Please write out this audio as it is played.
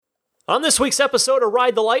On this week's episode of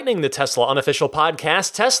Ride the Lightning, the Tesla unofficial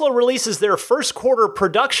podcast, Tesla releases their first quarter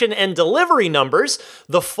production and delivery numbers.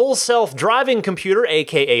 The full self-driving computer,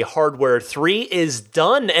 aka Hardware 3, is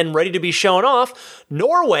done and ready to be shown off.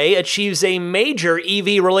 Norway achieves a major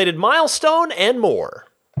EV-related milestone, and more.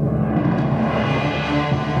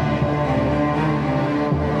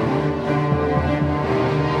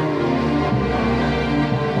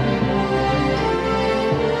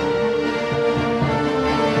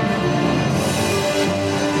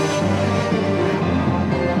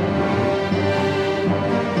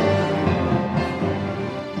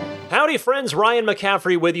 Howdy friends, Ryan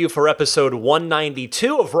McCaffrey with you for episode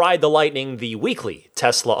 192 of Ride the Lightning, the weekly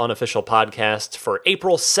Tesla unofficial podcast for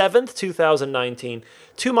April 7th, 2019.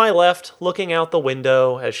 To my left, looking out the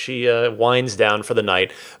window as she winds down for the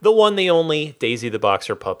night, the one, the only, Daisy the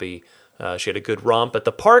boxer puppy. She had a good romp at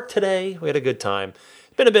the park today. We had a good time.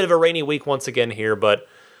 It's been a bit of a rainy week once again here, but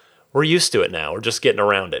we're used to it now. We're just getting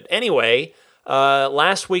around it. Anyway,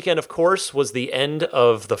 last weekend, of course, was the end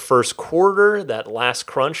of the first quarter. That last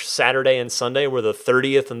crunch, Saturday and Sunday, were the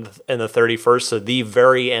 30th and the 31st, so the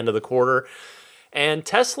very end of the quarter. And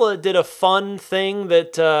Tesla did a fun thing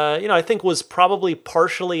that, I think was probably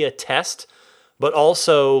partially a test, but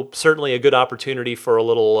also certainly a good opportunity for a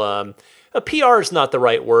little, a PR is not the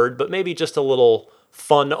right word, but maybe just a little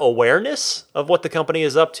fun awareness of what the company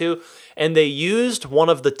is up to. And they used one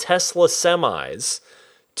of the Tesla semis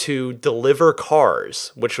to deliver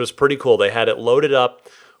cars, which was pretty cool. They had it loaded up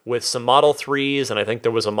with some Model 3s, and I think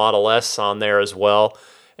there was a Model S on there as well.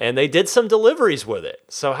 And they did some deliveries with it.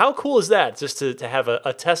 So how cool is that, just to have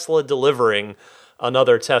a Tesla delivering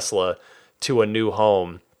another Tesla to a new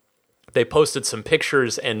home? They posted some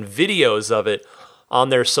pictures and videos of it on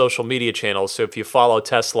their social media channels. So if you follow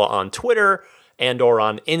Tesla on Twitter and or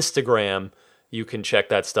on Instagram, you can check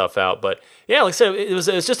that stuff out. But yeah, like I said, it was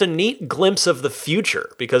just a neat glimpse of the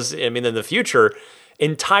future, because, I mean, in the future,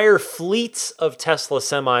 entire fleets of Tesla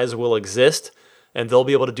semis will exist, and they'll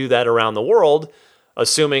be able to do that around the world,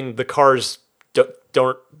 assuming the cars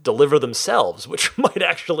don't deliver themselves, which might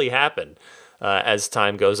actually happen as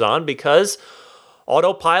time goes on, because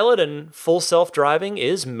autopilot and full self-driving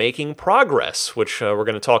is making progress, which we're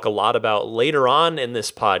going to talk a lot about later on in this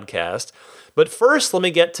podcast. But first, let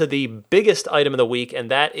me get to the biggest item of the week,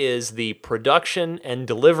 and that is the production and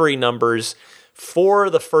delivery numbers for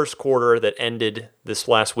the first quarter that ended this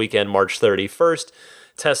last weekend, March 31st.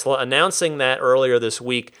 Tesla announcing that earlier this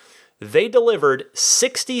week, they delivered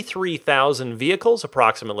 63,000 vehicles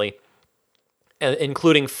approximately,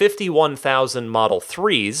 including 51,000 Model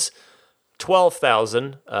 3s,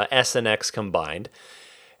 12,000 S and X combined,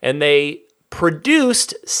 and they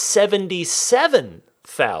produced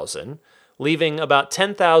 77,000, leaving about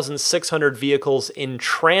 10,600 vehicles in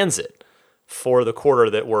transit for the quarter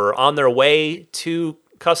that were on their way to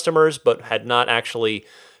customers but had not actually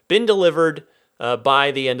been delivered by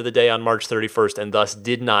the end of the day on March 31st, and thus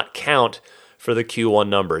did not count for the Q1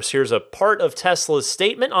 numbers. Here's a part of Tesla's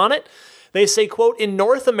statement on it. They say, quote, "In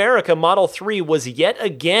North America, Model 3 was yet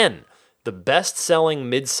again the best-selling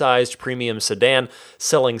mid-sized premium sedan,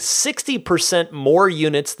 selling 60% more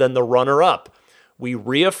units than the runner-up. We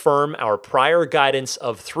reaffirm our prior guidance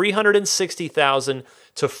of 360,000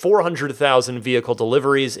 to 400,000 vehicle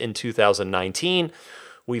deliveries in 2019.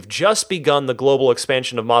 We've just begun the global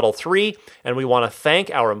expansion of Model 3, and we want to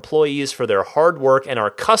thank our employees for their hard work and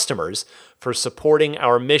our customers for supporting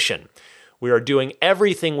our mission. We are doing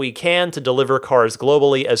everything we can to deliver cars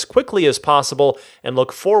globally as quickly as possible and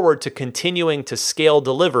look forward to continuing to scale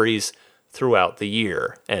deliveries throughout the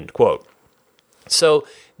year," end quote. So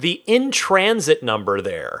the in-transit number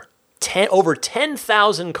there, over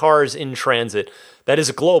 10,000 cars in transit, that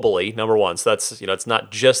is globally, number one. So that's, it's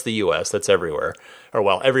not just the U.S., that's everywhere. Or,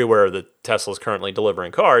 well, everywhere that Tesla's currently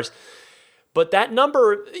delivering cars. But that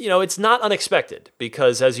number, it's not unexpected,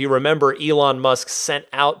 because as you remember, Elon Musk sent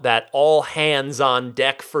out that all hands on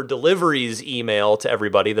deck for deliveries email to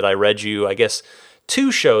everybody that I read you, I guess,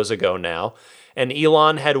 2 shows ago now. And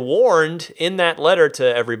Elon had warned in that letter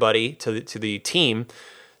to everybody, to the team,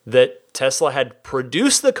 that Tesla had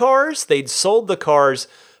produced the cars, they'd sold the cars,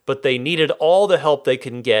 but they needed all the help they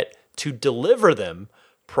can get to deliver them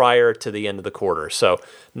prior to the end of the quarter. So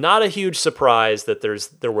not a huge surprise that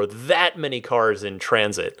there were that many cars in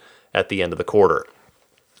transit at the end of the quarter.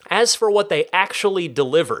 As for what they actually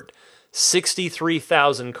delivered,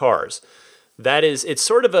 63,000 cars. It's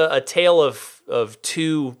sort of a tale of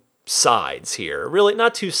two sides here. Really,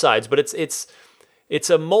 not two sides, but it's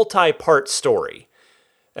a multi-part story.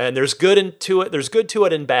 And there's good to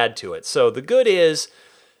it and bad to it. So the good is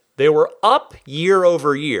They were up year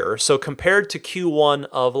over year. So compared to Q1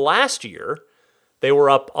 of last year, they were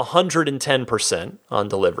up 110% on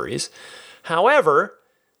deliveries. However,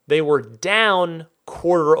 they were down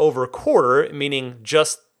quarter over quarter, meaning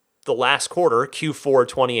just the last quarter, Q4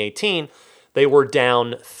 2018, they were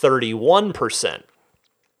down 31%.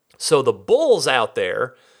 So the bulls out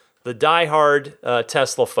there, the diehard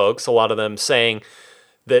Tesla folks, a lot of them saying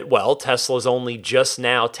that, well, Tesla's only just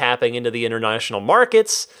now tapping into the international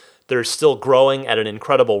markets. They're still growing at an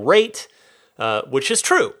incredible rate, which is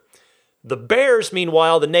true. The bears,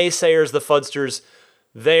 meanwhile, the naysayers, the fudsters,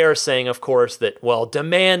 they are saying, of course, that, well,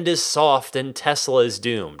 demand is soft and Tesla is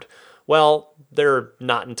doomed. Well, they're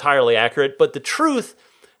not entirely accurate, but the truth,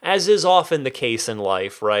 as is often the case in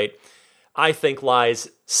life, right, I think lies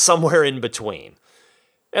somewhere in between.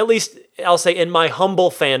 At least, I'll say, in my humble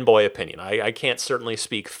fanboy opinion. I can't certainly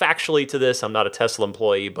speak factually to this. I'm not a Tesla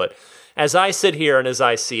employee, but as I sit here and as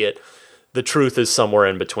I see it, the truth is somewhere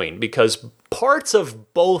in between, because parts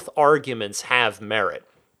of both arguments have merit.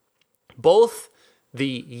 Both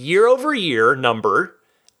the year-over-year number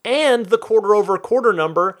and the quarter-over-quarter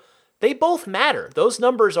number, they both matter. Those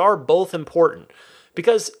numbers are both important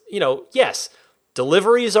because, yes,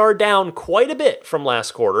 deliveries are down quite a bit from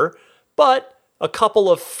last quarter, but a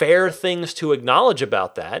couple of fair things to acknowledge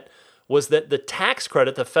about that was that the tax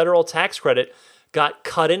credit, the federal tax credit, got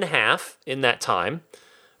cut in half in that time,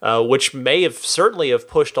 which may have certainly have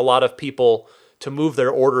pushed a lot of people to move their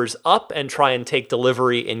orders up and try and take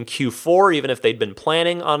delivery in Q4, even if they'd been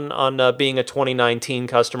planning on being a 2019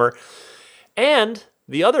 customer. And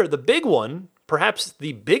the big one, perhaps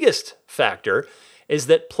the biggest factor, is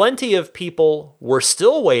that plenty of people were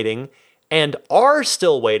still waiting and are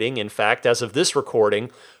still waiting, in fact, as of this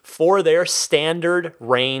recording, for their standard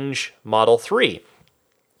range Model 3.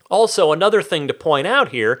 Also, another thing to point out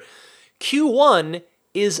here, Q1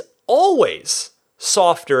 is always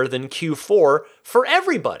softer than Q4 for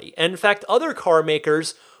everybody. And in fact, other car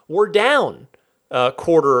makers were down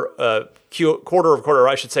quarter over quarter,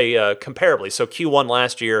 I should say, comparably. So Q1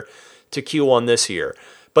 last year to Q1 this year.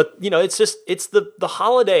 But, it's the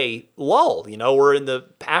holiday lull. We're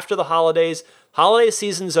after the holidays. Holiday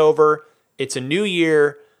season's over. It's a new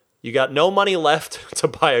year. You got no money left to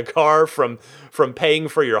buy a car from paying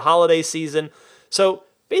for your holiday season. So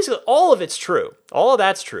basically, all of it's true. All of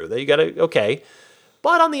that's true. That you got to, okay.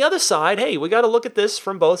 But on the other side, hey, we got to look at this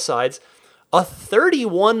from both sides. A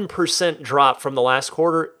 31% drop from the last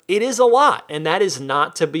quarter, it is a lot, and that is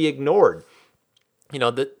not to be ignored.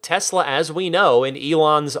 The Tesla, as we know, in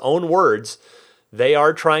Elon's own words, they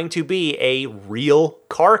are trying to be a real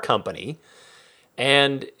car company.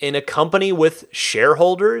 And in a company with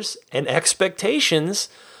shareholders and expectations,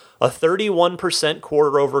 a 31%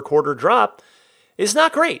 quarter over quarter drop is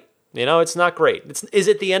not great. It's not great. Is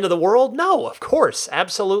it the end of the world? No, of course.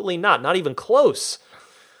 Absolutely not. Not even close.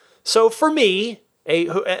 So for me,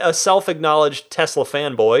 a self-acknowledged Tesla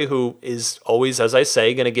fanboy who is always, as I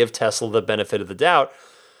say, going to give Tesla the benefit of the doubt,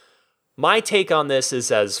 my take on this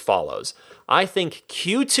is as follows. I think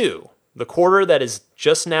Q2, the quarter that is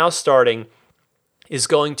just now starting, is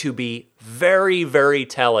going to be very, very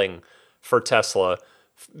telling for Tesla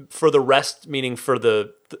for the rest, meaning for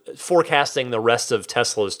the forecasting the rest of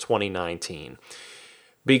Tesla's 2019.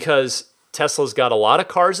 Because Tesla's got a lot of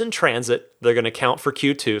cars in transit. They're going to count for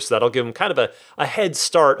Q2, so that'll give them kind of a head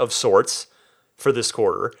start of sorts for this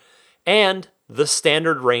quarter. And the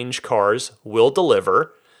standard range cars will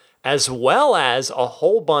deliver, as well as a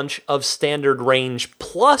whole bunch of standard range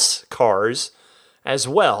plus cars as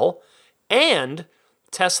well. And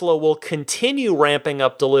Tesla will continue ramping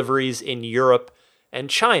up deliveries in Europe and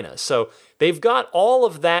China. So they've got all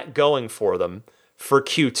of that going for them for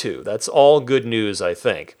Q2. That's all good news, I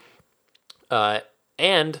think.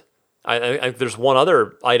 And there's one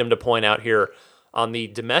other item to point out here on the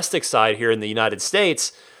domestic side here in the United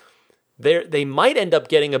States. They might end up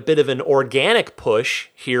getting a bit of an organic push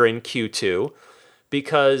here in Q2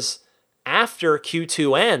 because after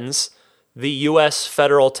Q2 ends, the U.S.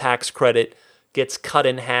 federal tax credit gets cut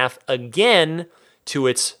in half again to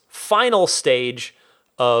its final stage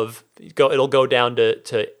of it'll go down to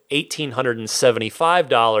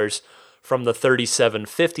 $1,875 from the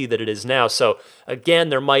 $3,750 that it is now. So again,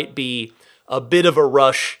 there might be a bit of a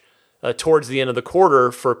rush towards the end of the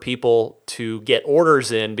quarter for people to get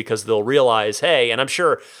orders in because they'll realize, hey, and I'm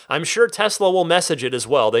sure Tesla will message it as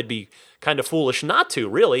well. They'd be kind of foolish not to,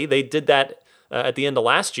 really. They did that at the end of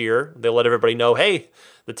last year. They let everybody know, hey,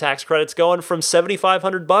 the tax credit's going from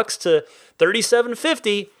 $7,500 to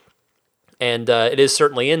 $3,750. And it is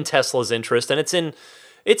certainly in Tesla's interest, and it's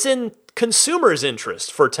in consumers'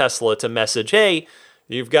 interest for Tesla to message, hey,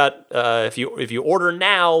 You've got if you order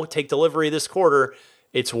now, take delivery this quarter,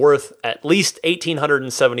 it's worth at least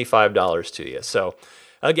 $1,875 to you. So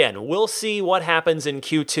again, we'll see what happens in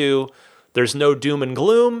Q2. There's no doom and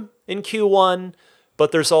gloom in Q1,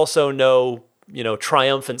 but there's also no,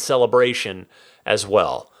 triumphant celebration as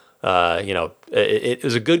well. It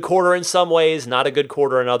was a good quarter in some ways, not a good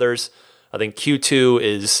quarter in others. I think Q2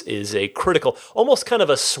 is a critical, almost kind of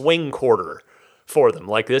a swing quarter for them.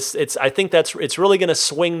 Like this, I think it's really going to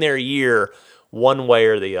swing their year one way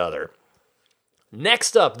or the other.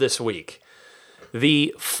 Next up this week,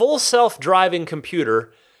 the full self-driving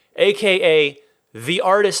computer, aka the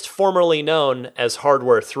artist formerly known as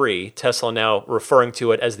Hardware 3, Tesla now referring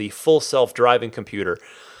to it as the full self-driving computer.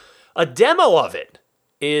 A demo of it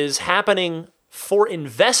is happening for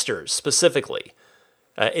investors specifically.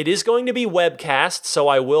 It is going to be webcast, so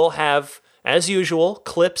I will have, as usual,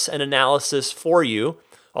 clips and analysis for you,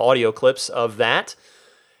 audio clips of that.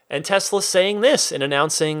 And Tesla's saying this in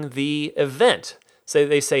announcing the event. So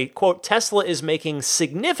they say, quote, Tesla is making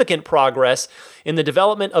significant progress in the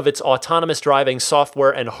development of its autonomous driving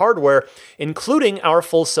software and hardware, including our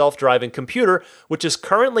full self-driving computer, which is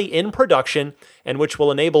currently in production and which will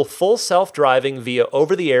enable full self-driving via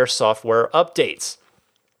over-the-air software updates.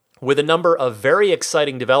 With a number of very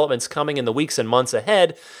exciting developments coming in the weeks and months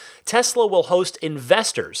ahead, Tesla will host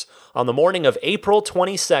investors on the morning of April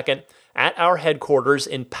 22nd at our headquarters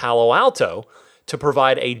in Palo Alto to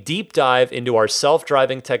provide a deep dive into our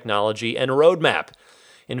self-driving technology and roadmap.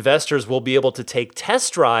 Investors will be able to take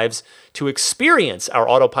test drives to experience our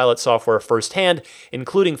autopilot software firsthand,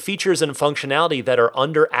 including features and functionality that are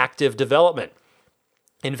under active development.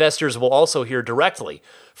 Investors will also hear directly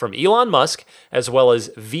from Elon Musk, as well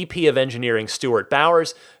as VP of Engineering Stuart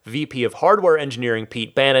Bowers, VP of Hardware Engineering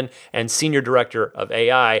Pete Bannon, and Senior Director of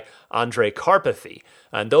AI Andrej Karpathy.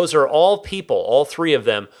 And those are all people, all three of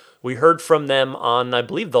them. We heard from them on, I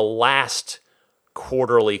believe, the last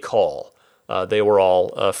quarterly call. They were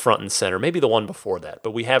all front and center, maybe the one before that,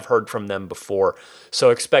 but we have heard from them before.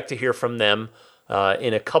 So expect to hear from them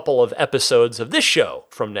in a couple of episodes of this show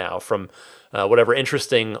from now, from whatever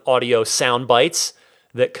interesting audio sound bites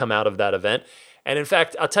that come out of that event. And in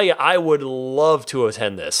fact, I'll tell you, I would love to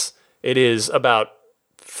attend this. It is about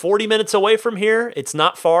 40 minutes away from here. It's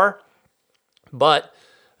not far, but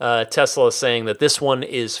Tesla is saying that this one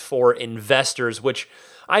is for investors, which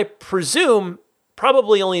I presume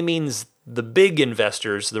probably only means the big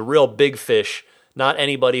investors, the real big fish, not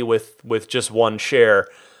anybody with just one share.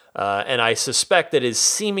 And I suspect that is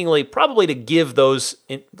seemingly probably to give those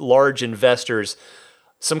large investors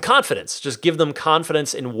some confidence, just give them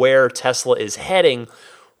confidence in where Tesla is heading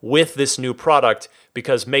with this new product,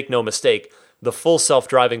 because make no mistake, the full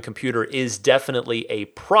self-driving computer is definitely a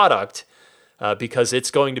product because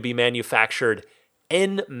it's going to be manufactured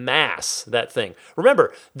en masse, that thing.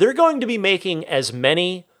 Remember, they're going to be making as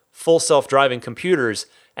many full self-driving computers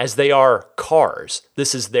as they are cars.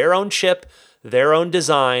 This is their own chip, their own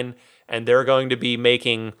design, and they're going to be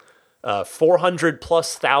making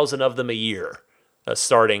 400,000+ of them a year,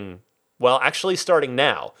 starting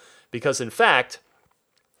now. Because in fact,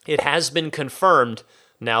 it has been confirmed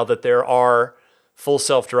now that there are full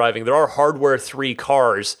self-driving, there are Hardware 3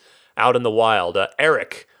 cars out in the wild.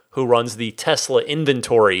 Eric, who runs the Tesla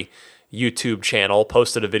Inventory YouTube channel,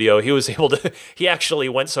 posted a video. He actually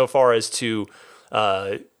went so far as to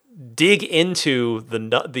dig into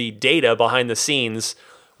the data behind the scenes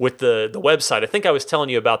with the website. I think I was telling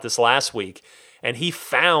you about this last week, and he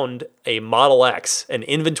found a Model X, an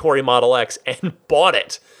Inventory Model X, and bought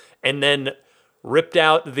it, and then ripped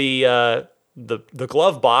out the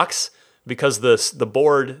glove box, because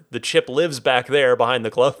the chip lives back there behind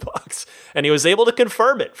the glove box, and he was able to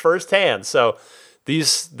confirm it firsthand. So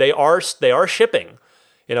they are shipping.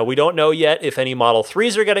 We don't know yet if any Model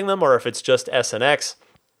 3s are getting them or if it's just S and X.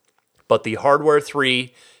 But the Hardware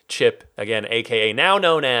 3 chip, again, aka now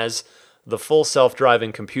known as the full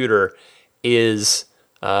self-driving computer, is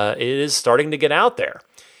starting to get out there.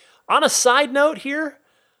 On a side note here,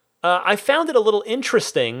 I found it a little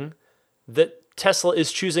interesting that Tesla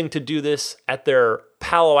is choosing to do this at their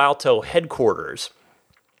Palo Alto headquarters,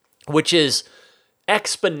 which is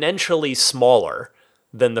exponentially smaller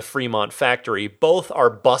than the Fremont factory. Both are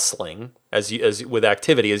bustling as with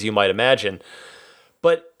activity, as you might imagine.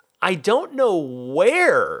 But I don't know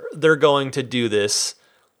where they're going to do this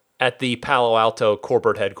at the Palo Alto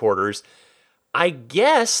corporate headquarters. I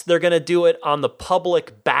guess they're going to do it on the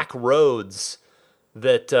public back roads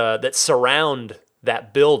that surround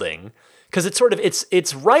that building, because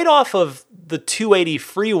it's right off of the 280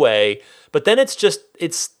 freeway, but then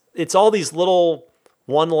it's all these little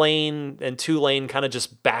 1-lane and 2-lane kind of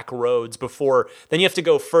just back roads before, then you have to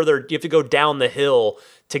go further, you have to go down the hill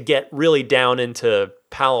to get really down into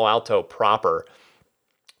Palo Alto proper.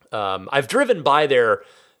 I've driven by there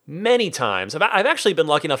many times. I've actually been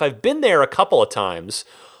lucky enough, I've been there a couple of times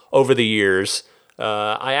over the years.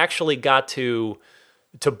 I actually got to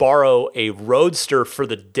borrow a Roadster for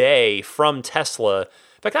the day from Tesla.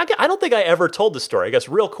 In fact, I don't think I ever told the story. I guess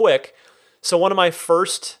real quick. So one of my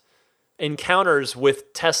first encounters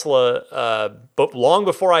with Tesla, but long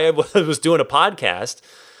before I was doing a podcast,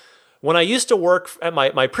 when I used to work at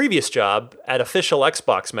my previous job at Official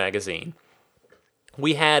Xbox Magazine,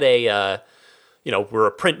 we had we're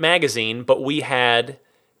a print magazine, but we had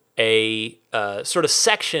a sort of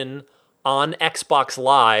section on Xbox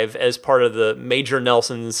Live as part of the Major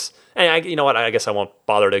Nelson's. And you know what? I guess I won't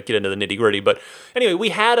bother to get into the nitty gritty. But anyway, we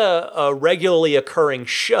had a regularly occurring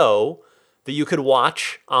show that you could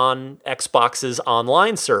watch on Xbox's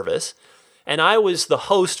online service, and I was the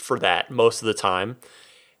host for that most of the time.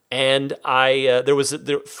 And there was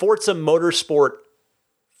Forza Motorsport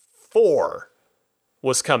 4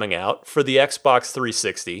 was coming out for the Xbox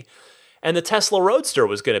 360, and the Tesla Roadster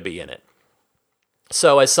was going to be in it.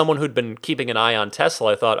 So as someone who'd been keeping an eye on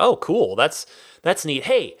Tesla, I thought, oh, cool, that's neat.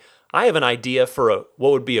 Hey, I have an idea for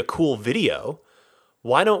what would be a cool video.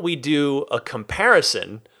 Why don't we do a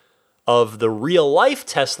comparison of the real-life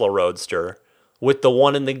Tesla Roadster with the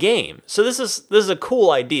one in the game? So this is a cool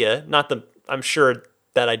idea. I'm sure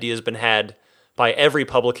that idea has been had by every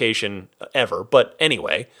publication ever, but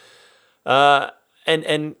anyway.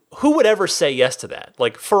 And who would ever say yes to that?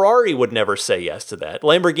 Like, Ferrari would never say yes to that.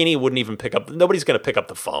 Lamborghini wouldn't even nobody's going to pick up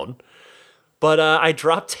the phone. But I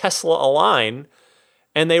dropped Tesla a line,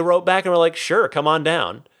 and they wrote back and were like, sure, come on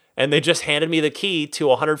down. And they just handed me the key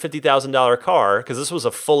to a $150,000 car, because this was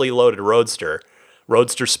a fully loaded Roadster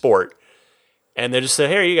Sport. And they just said,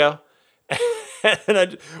 here you go.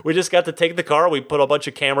 And we just got to take the car. We put a bunch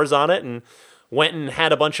of cameras on it and went and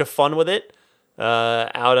had a bunch of fun with it.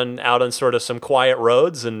 Out on sort of some quiet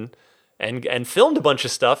roads and filmed a bunch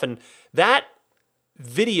of stuff. And that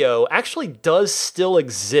video actually does still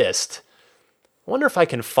exist. I wonder if I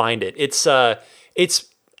can find it. It's on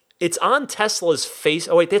Tesla's face.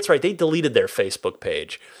 Oh wait, that's right. They deleted their Facebook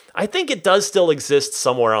page. I think it does still exist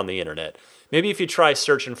somewhere on the internet. Maybe if you try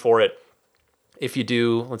searching for it, if you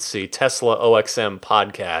do, let's see, Tesla OXM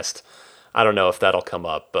podcast. I don't know if that'll come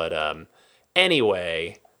up, but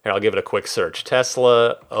anyway. Here, I'll give it a quick search.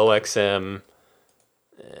 Tesla OXM,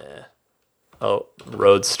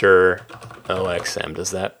 Roadster OXM. Does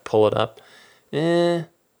that pull it up? No,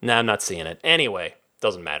 I'm not seeing it. Anyway,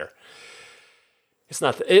 doesn't matter. It's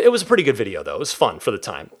not. It was a pretty good video, though. It was fun for the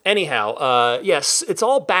time. Anyhow, yes, it's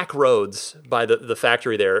all back roads by the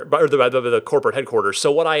factory there, or by the corporate headquarters.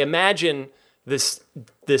 So what I imagine this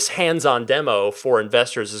hands-on demo for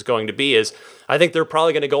investors is going to be is, I think they're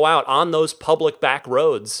probably going to go out on those public back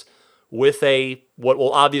roads with what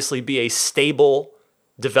will obviously be a stable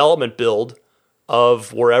development build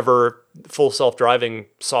of wherever full self-driving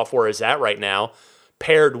software is at right now,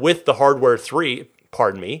 paired with the Hardware 3,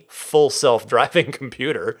 full self-driving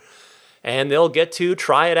computer, and they'll get to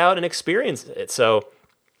try it out and experience it. So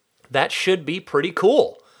that should be pretty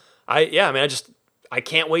cool. I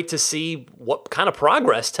can't wait to see what kind of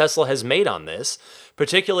progress Tesla has made on this,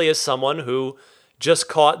 particularly as someone who just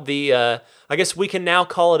caught I guess we can now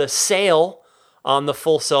call it a sale on the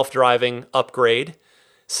full self-driving upgrade,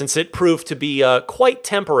 since it proved to be quite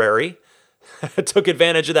temporary. I took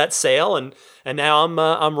advantage of that sale, and now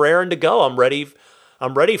I'm raring to go. I'm ready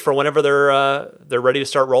for whenever they're ready to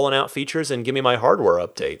start rolling out features and give me my hardware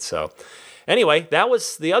update. So anyway, that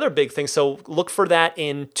was the other big thing. So look for that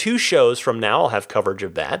in 2 shows from now. I'll have coverage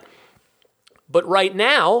of that. But right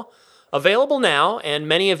now, available now, and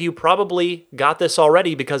many of you probably got this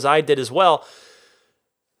already because I did as well,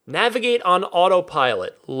 Navigate on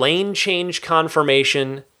Autopilot, lane change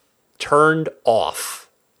confirmation turned off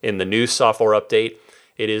in the new software update.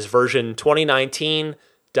 It is version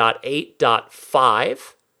 2019.8.5.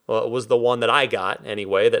 Well, it was the one that I got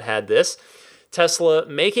anyway that had this. Tesla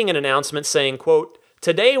making an announcement saying, quote,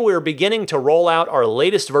 "Today we're beginning to roll out our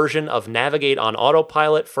latest version of Navigate on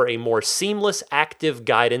Autopilot for a more seamless active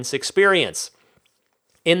guidance experience.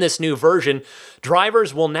 In this new version,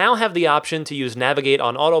 drivers will now have the option to use Navigate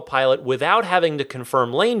on Autopilot without having to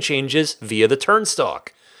confirm lane changes via the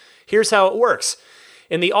turnstalk. Here's how it works.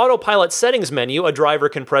 In the Autopilot settings menu, a driver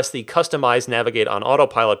can press the Customize Navigate on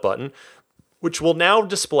Autopilot button, which will now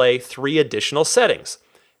display 3 additional settings.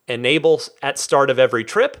 Enable at start of every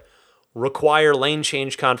trip, require lane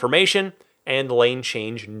change confirmation, and lane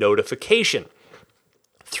change notification.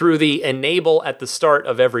 Through the enable at the start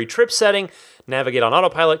of every trip setting, navigate on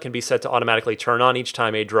autopilot can be set to automatically turn on each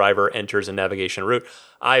time a driver enters a navigation route.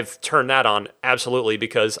 I've turned that on absolutely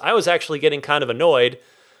because I was actually getting kind of annoyed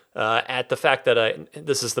at the fact that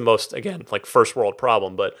this is the most, again, like first world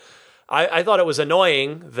problem, but I thought it was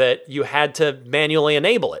annoying that you had to manually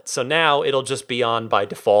enable it. So now it'll just be on by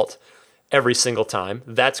default every single time.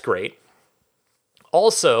 That's great.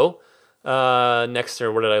 Also, next,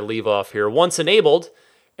 where did I leave off here? Once enabled,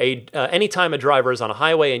 anytime a driver is on a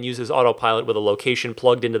highway and uses autopilot with a location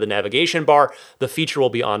plugged into the navigation bar, the feature will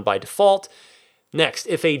be on by default. Next,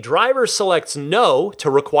 if a driver selects no to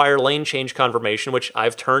require lane change confirmation, which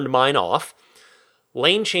I've turned mine off,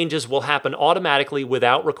 lane changes will happen automatically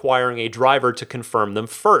without requiring a driver to confirm them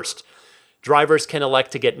first. Drivers can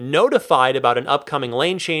elect to get notified about an upcoming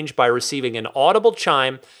lane change by receiving an audible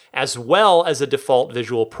chime as well as a default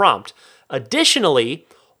visual prompt. Additionally,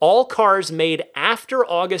 all cars made after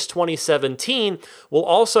August 2017 will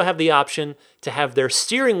also have the option to have their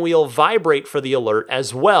steering wheel vibrate for the alert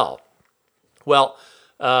as well. Well,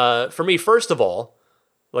 for me, first of all,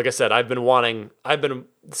 like I said,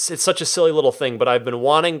 it's such a silly little thing, but I've been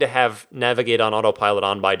wanting to have Navigate on Autopilot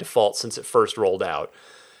on by default since it first rolled out.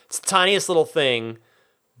 It's the tiniest little thing,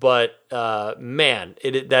 but man,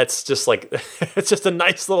 that's just like, it's just a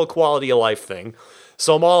nice little quality of life thing.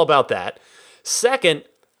 So I'm all about that. Second,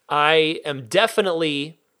 I am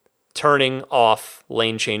definitely turning off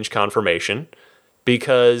lane change confirmation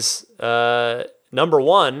because, number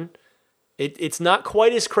one, it's not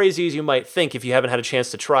quite as crazy as you might think if you haven't had a chance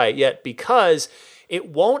to try it yet, because it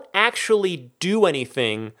won't actually do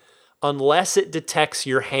anything unless it detects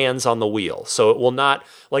your hands on the wheel. So it will not,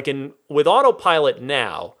 with autopilot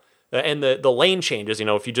now, and the lane changes,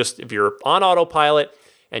 if you're on autopilot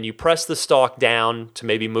and you press the stalk down to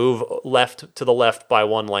maybe move left to the left by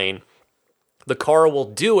one lane, the car will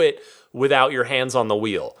do it without your hands on the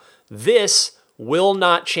wheel. This will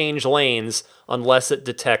not change lanes unless it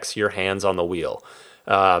detects your hands on the wheel.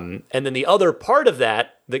 And then the other part of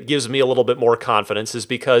that gives me a little bit more confidence is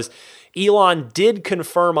because Elon did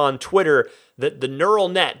confirm on Twitter that the neural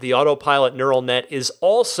net, the autopilot neural net, is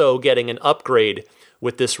also getting an upgrade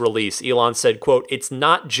with this release. Elon said, quote, "It's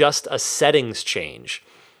not just a settings change."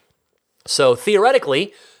 So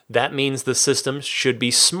theoretically, that means the system should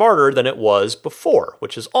be smarter than it was before,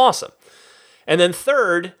 which is awesome. And then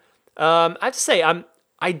third, I have to say,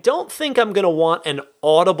 I don't think I'm going to want an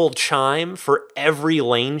audible chime for every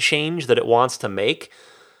lane change that it wants to make,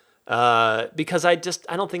 because I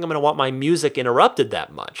don't think I'm going to want my music interrupted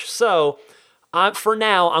that much. So for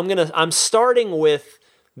now, I'm starting with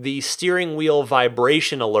the steering wheel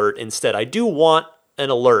vibration alert instead. I do want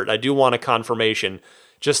an alert. I do want a confirmation,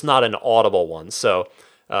 just not an audible one. So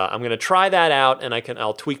I'm going to try that out, and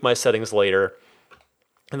I'll tweak my settings later.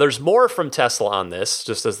 And there's more from Tesla on this,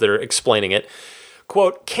 just as they're explaining it.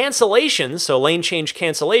 Quote, "Cancellations," so lane change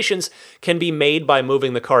cancellations, "can be made by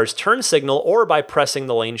moving the car's turn signal or by pressing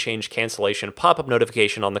the lane change cancellation pop-up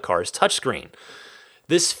notification on the car's touchscreen.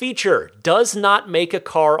 This feature does not make a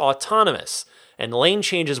car autonomous, and lane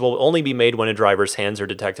changes will only be made when a driver's hands are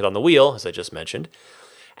detected on the wheel, as I just mentioned.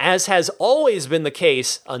 As has always been the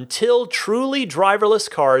case, until truly driverless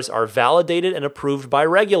cars are validated and approved by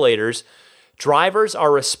regulators, drivers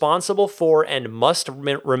are responsible for and must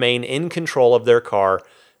remain in control of their car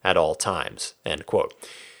at all times," end quote.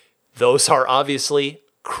 Those are obviously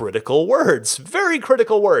critical words, very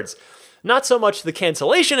critical words. Not so much the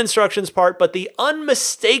cancellation instructions part, but the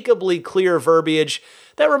unmistakably clear verbiage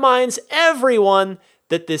that reminds everyone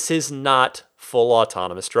that this is not full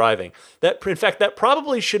autonomous driving. In fact, that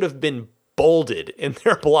probably should have been bolded in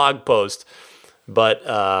their blog post. But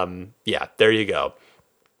yeah, there you go.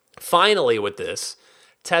 Finally, with this,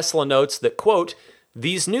 Tesla notes that, quote,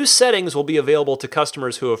 "These new settings will be available to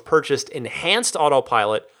customers who have purchased enhanced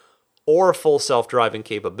autopilot or full self-driving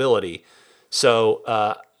capability." So,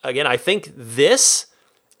 again, I think this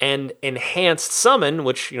and enhanced summon,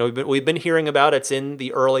 which we've been hearing about, it's in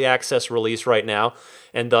the early access release right now,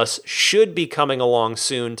 and thus should be coming along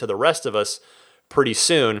soon to the rest of us pretty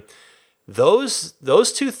soon. Those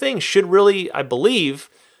two things should really, I believe,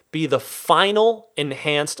 be the final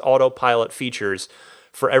enhanced autopilot features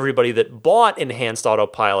for everybody that bought enhanced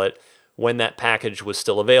autopilot when that package was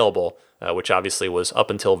still available, which obviously was up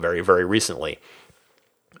until very, very recently.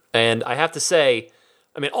 And I have to say,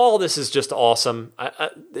 I mean, all this is just awesome.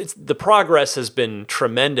 The progress has been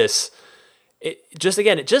tremendous. Just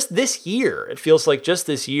this year, it feels like just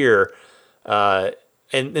this year, and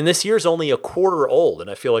this year's only a quarter old,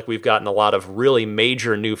 and I feel like we've gotten a lot of really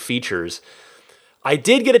major new features. I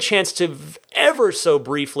did get a chance to ever so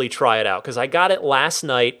briefly try it out because I got it last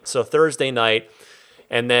night, so Thursday night,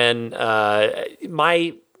 and then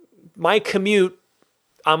my commute,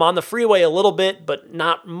 I'm on the freeway a little bit, but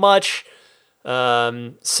not much.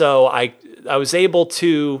 So I was able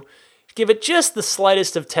to give it just the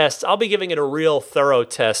slightest of tests. I'll be giving it a real thorough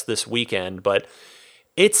test this weekend, but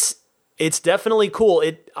it's definitely cool.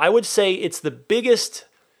 I would say it's the biggest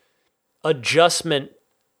adjustment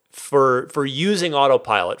for using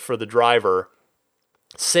autopilot for the driver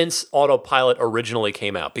since autopilot originally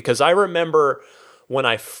came out. Because I remember when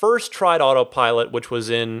I first tried autopilot, which was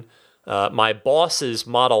in my boss's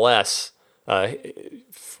Model S,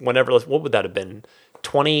 what would that have been?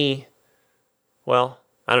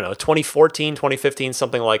 2014, 2015,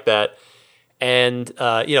 something like that. And,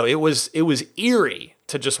 it was eerie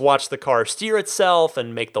to just watch the car steer itself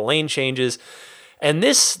and make the lane changes. And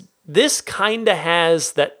this kind of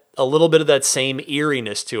has a little bit of that same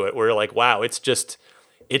eeriness to it where you're like, wow, it's just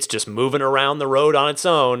moving around the road on its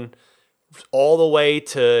own all the way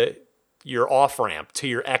to your off ramp, to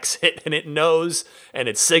your exit, and it knows and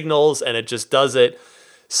it signals and it just does it.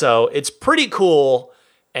 So it's pretty cool.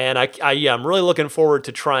 And I'm really looking forward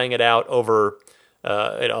to trying it out over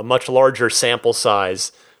a much larger sample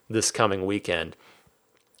size this coming weekend.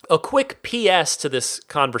 A quick PS to this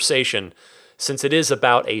conversation, since it is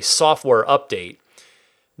about a software update.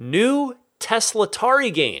 New Tesla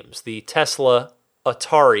Atari games, the Tesla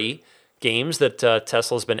Atari games that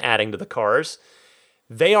Tesla's been adding to the cars,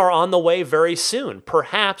 they are on the way very soon.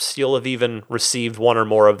 Perhaps you'll have even received one or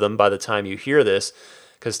more of them by the time you hear this,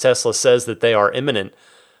 because Tesla says that they are imminent.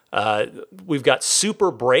 We've got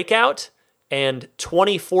Super Breakout and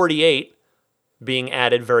 2048 being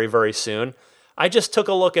added very, very soon. I just took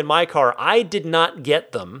a look in my car. I did not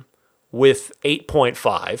get them with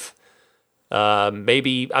 8.5.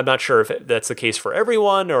 Maybe, I'm not sure if that's the case for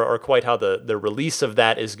everyone or quite how the release of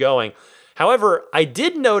that is going. However, I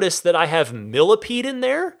did notice that I have Millipede in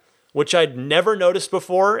there, which I'd never noticed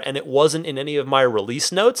before, and it wasn't in any of my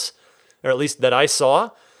release notes, or at least that I saw.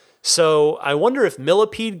 So I wonder if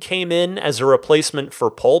Millipede came in as a replacement for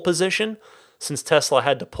pole position, since Tesla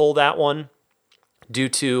had to pull that one due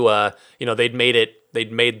to, they'd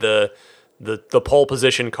made the pole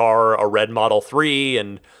position car a red Model 3,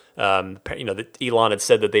 and that Elon had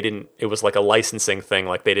said that it was like a licensing thing.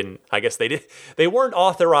 Like they weren't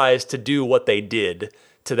authorized to do what they did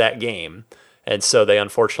to that game. And so they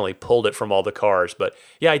unfortunately pulled it from all the cars. But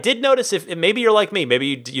yeah, I did notice if maybe you're like me, maybe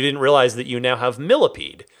you didn't realize that you now have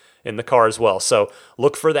Millipede in the car as well. So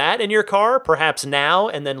look for that in your car, perhaps now,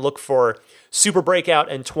 and then look for Super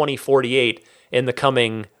Breakout and 2048 in the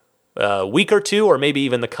coming week or two, or maybe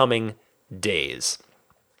even the coming days.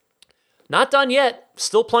 Not done yet.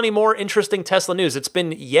 Still plenty more interesting Tesla news. It's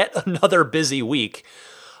been yet another busy week.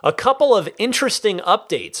 A couple of interesting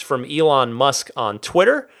updates from Elon Musk on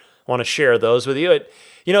Twitter. I want to share those with you.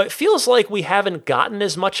 It feels like we haven't gotten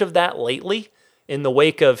as much of that lately in the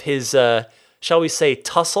wake of his, shall we say,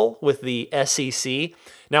 tussle with the SEC.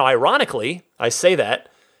 Now, ironically, I say that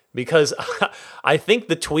because I think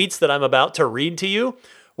the tweets that I'm about to read to you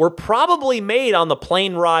were probably made on the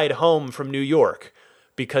plane ride home from New York,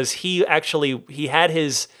 because he had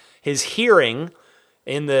his hearing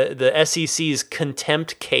in the SEC's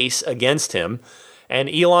contempt case against him, and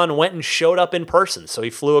Elon went and showed up in person. So he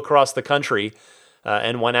flew across the country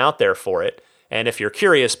and went out there for it. And if you're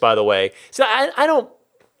curious, by the way, so I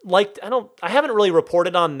haven't really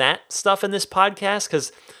reported on that stuff in this podcast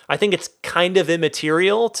because I think it's kind of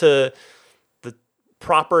immaterial to the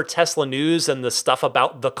proper Tesla news and the stuff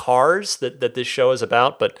about the cars that this show is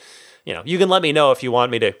about. But you can let me know if you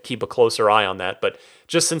want me to keep a closer eye on that. But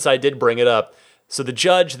just since I did bring it up, so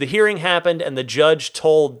the hearing happened, and the judge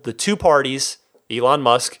told the two parties, Elon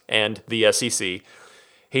Musk and the SEC,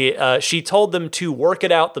 she told them to work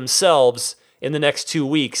it out themselves in the next 2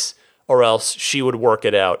 weeks, or else she would work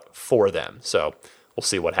it out for them. So we'll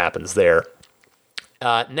see what happens there.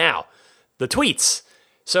 Now, the tweets.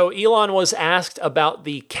 So Elon was asked about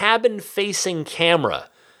the cabin-facing camera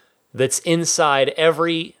that's inside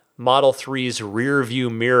every Model 3's rear view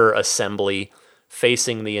mirror assembly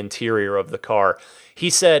facing the interior of the car.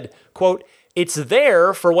 He said, quote, "It's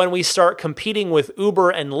there for when we start competing with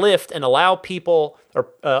Uber and Lyft and allow people,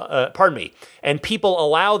 and people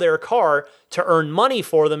allow their car to earn money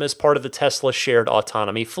for them as part of the Tesla shared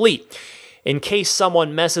autonomy fleet. In case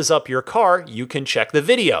someone messes up your car, you can check the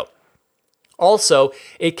video. Also,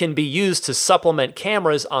 it can be used to supplement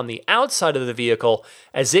cameras on the outside of the vehicle,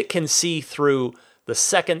 as it can see through the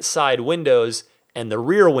second side windows and the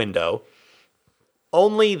rear window.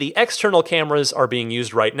 Only the external cameras are being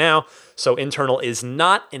used right now, so internal is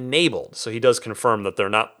not enabled. So he does confirm that they're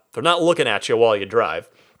not looking at you while you drive.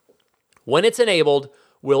 When it's enabled,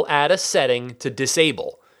 we'll add a setting to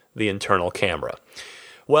disable the internal camera.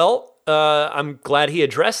 Well, I'm glad he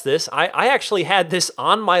addressed this. I actually had this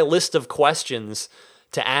on my list of questions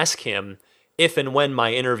to ask him if and when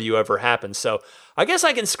my interview ever happens. So I guess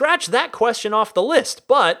I can scratch that question off the list,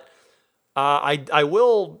 but I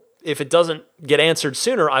will, if it doesn't get answered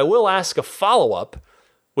sooner, I will ask a follow-up,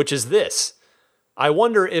 which is this. I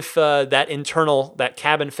wonder if that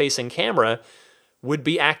cabin-facing camera would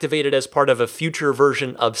be activated as part of a future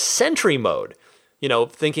version of Sentry Mode. You know,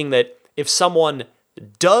 thinking that if someone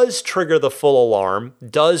does trigger the full alarm,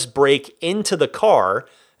 does break into the car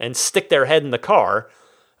and stick their head in the car,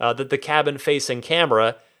 that the cabin-facing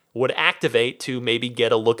camera would activate to maybe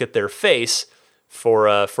get a look at their face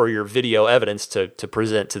for your video evidence to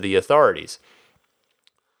present to the authorities.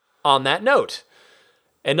 On that note,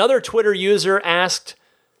 another Twitter user asked,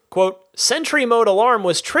 quote, Sentry Mode alarm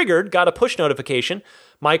was triggered, got a push notification.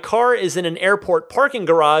 My car is in an airport parking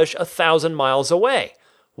garage 1,000 miles away.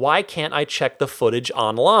 Why can't I check the footage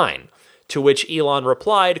online? To which Elon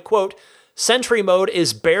replied, quote, Sentry Mode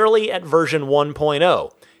is barely at version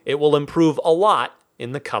 1.0. It will improve a lot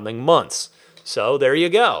in the coming months. So there you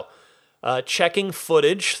go. Checking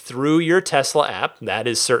footage through your Tesla app, that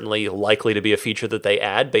is certainly likely to be a feature that they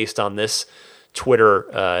add based on this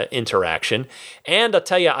Twitter interaction. And I'll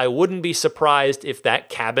tell you, I wouldn't be surprised if that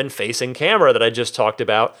cabin-facing camera that I just talked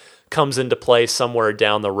about comes into play somewhere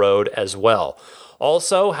down the road as well.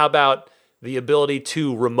 Also, how about the ability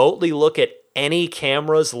to remotely look at any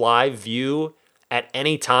camera's live view at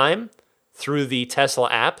any time through the Tesla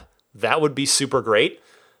app? That would be super great.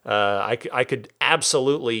 I could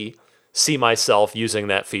absolutely see myself using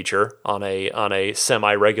that feature on a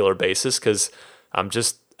semi-regular basis because I'm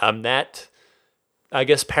that, I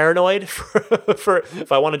guess, paranoid for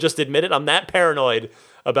if I want to just admit it, I'm that paranoid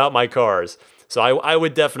about my cars. So I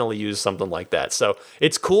would definitely use something like that. So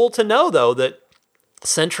it's cool to know, though, that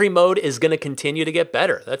Sentry Mode is going to continue to get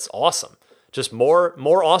better. That's awesome. Just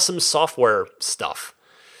more awesome software stuff.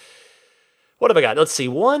 What have I got? Let's see.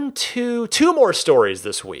 Two more stories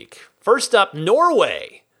this week. First up,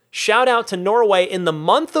 Norway. Shout out to Norway. In the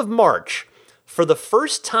month of March, for the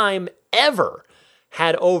first time ever,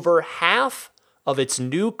 had over half of its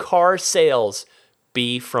new car sales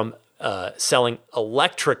be from selling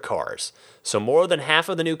electric cars. So more than half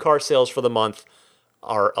of the new car sales for the month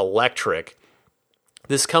are electric.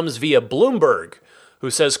 This comes via Bloomberg, who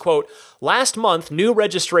says, quote, last month, new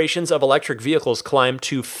registrations of electric vehicles climbed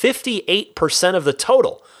to 58% of the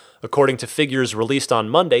total, according to figures released on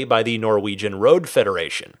Monday by the Norwegian Road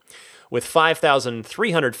Federation. With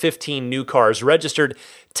 5,315 new cars registered,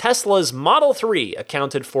 Tesla's Model 3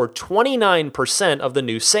 accounted for 29% of the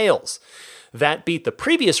new sales. That beat the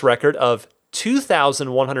previous record of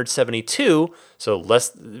 2,172,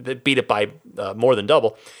 beat it by more than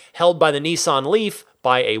double, held by the Nissan Leaf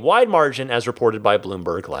by a wide margin, as reported by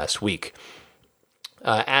Bloomberg last week.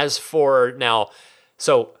 As for now,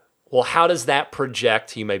 how does that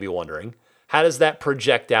project, you may be wondering, how does that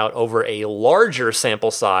project out over a larger sample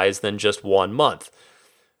size than just 1 month?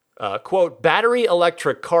 Quote, battery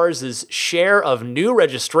electric cars' share of new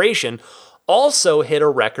registration also hit a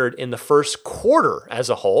record in the first quarter as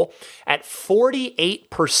a whole at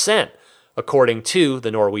 48%, according to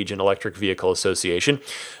the Norwegian Electric Vehicle Association.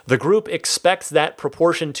 The group expects that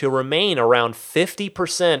proportion to remain around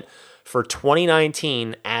 50% for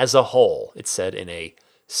 2019 as a whole, it said in a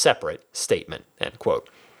separate statement, end quote.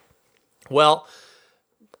 Well,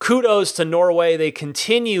 kudos to Norway. They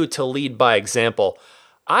continue to lead by example.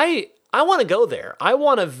 I want to go there. I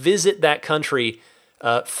want to visit that country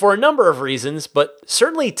for a number of reasons, but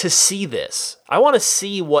certainly to see this. I want to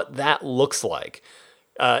see what that looks like.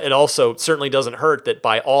 It also certainly doesn't hurt that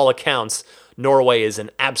by all accounts, Norway is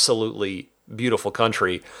an absolutely beautiful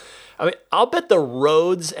country. I mean, I'll bet the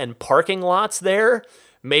roads and parking lots there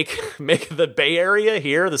make the Bay Area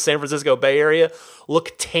here, the San Francisco Bay Area,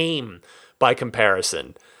 look tame by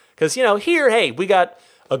comparison. Because, here, hey, we got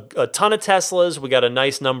a ton of Teslas, we got a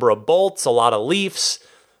nice number of Bolts, a lot of Leafs,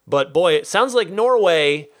 but boy, it sounds like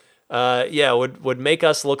Norway, would make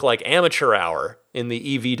us look like amateur hour in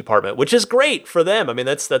the EV department, which is great for them. I mean,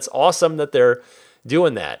 that's awesome that they're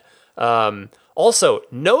doing that. Also,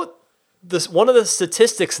 note this, one of the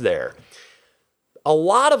statistics there. A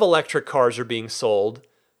lot of electric cars are being sold,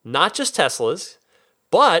 not just Teslas,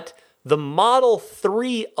 but the Model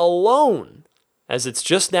 3 alone, as it's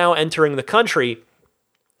just now entering the country,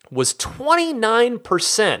 was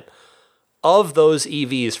 29% of those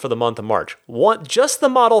EVs for the month of March. Just the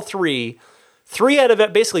Model 3, three out of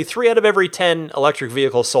every 10 electric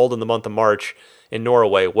vehicles sold in the month of March in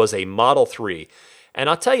Norway was a Model 3. And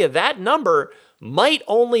I'll tell you, that number might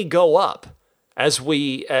only go up as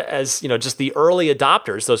just the early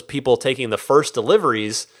adopters, those people taking the first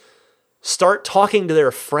deliveries, start talking to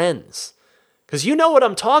their friends. Because you know what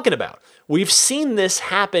I'm talking about. We've seen this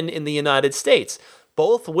happen in the United States,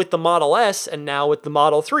 both with the Model S and now with the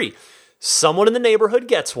Model 3. Someone in the neighborhood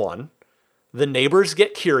gets one, the neighbors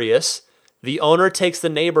get curious, the owner takes the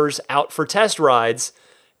neighbors out for test rides,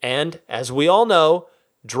 and as we all know,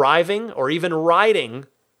 driving or even riding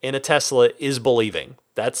in a Tesla is believing.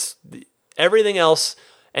 That's everything else,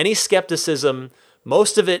 any skepticism,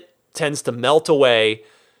 most of it tends to melt away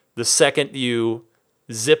the second you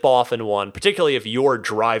zip off in one, particularly if you're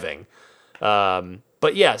driving.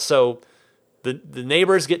 But yeah, so the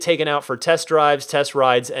neighbors get taken out for test drives, test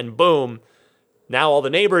rides, and boom, now all the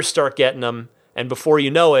neighbors start getting them, and before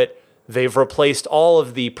you know it, they've replaced all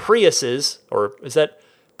of the Priuses, or is that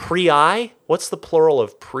Prii? What's the plural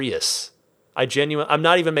of Prius? I'm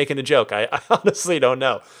not even making a joke. I honestly don't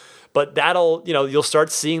know. But you'll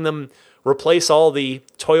start seeing them replace all the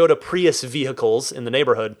Toyota Prius vehicles in the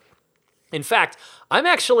neighborhood. In fact, I'm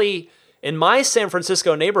actually, in my San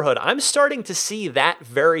Francisco neighborhood, I'm starting to see that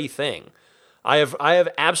very thing. I have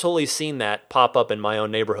absolutely seen that pop up in my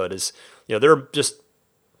own neighborhood. There are just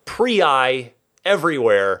Prii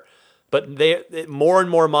everywhere, but more and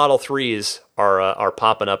more Model 3s are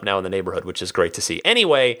popping up now in the neighborhood, which is great to see.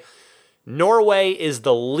 Anyway, Norway is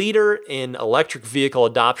the leader in electric vehicle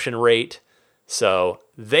adoption rate, so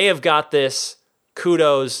they have got this.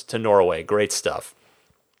 Kudos to Norway. Great stuff.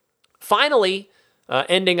 Finally,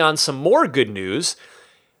 ending on some more good news,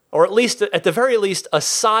 or at the very least, a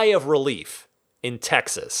sigh of relief in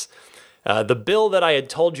Texas. The bill that I had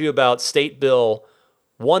told you about, State Bill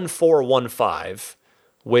 1415,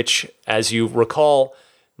 which, as you recall,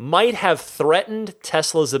 might have threatened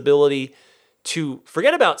Tesla's ability to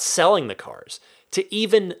forget about selling the cars, to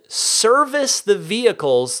even service the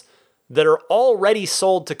vehicles that are already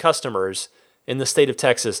sold to customers in the state of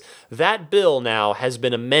Texas. That bill now has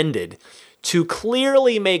been amended to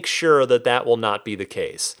clearly make sure that will not be the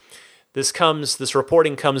case. This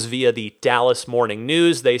reporting comes via the Dallas Morning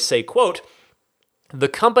News. They say, quote, "The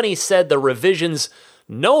company said the revisions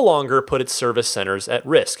no longer put its service centers at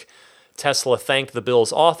risk." Tesla thanked the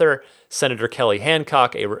bill's author, Senator Kelly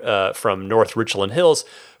Hancock from North Richland Hills,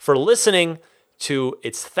 for listening to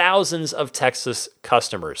its thousands of Texas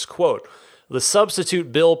customers. Quote, "The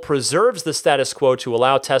substitute bill preserves the status quo to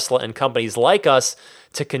allow Tesla and companies like us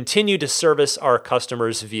to continue to service our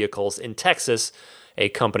customers' vehicles in Texas," a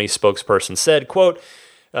company spokesperson said. Quote,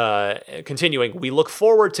 continuing, "We look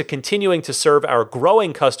forward to continuing to serve our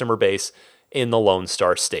growing customer base in the Lone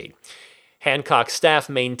Star State." Hancock staff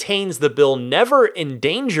maintains the bill never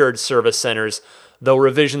endangered service centers, though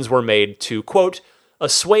revisions were made to, quote,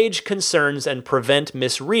 "assuage concerns and prevent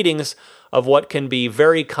misreadings of what can be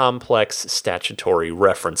very complex statutory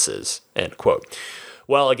references," end quote.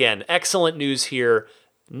 Well, again, excellent news here,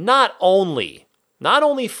 not only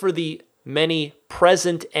for the many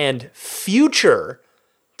present and future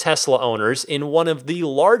Tesla owners in one of the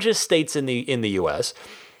largest states in the U.S.,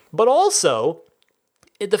 but also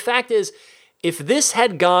the fact is, if this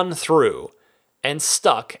had gone through and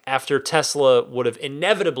stuck after Tesla would have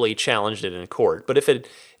inevitably challenged it in court, but if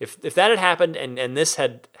that had happened and this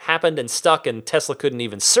had happened and stuck and Tesla couldn't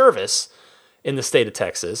even service in the state of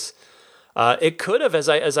Texas, it could have, as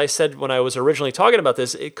I said when I was originally talking about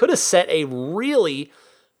this, it could have set a really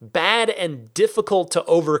bad and difficult to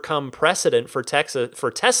overcome precedent for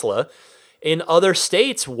Tesla in other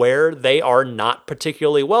states where they are not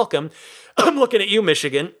particularly welcome. I'm looking at you,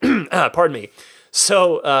 Michigan. Pardon me.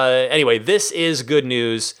 So anyway, this is good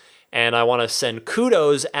news, and I want to send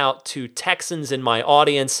kudos out to Texans in my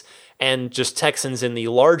audience and just Texans in the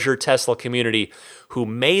larger Tesla community who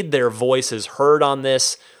made their voices heard on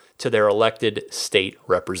this to their elected state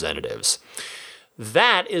representatives.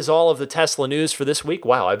 That is all of the Tesla news for this week.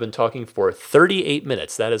 Wow, I've been talking for 38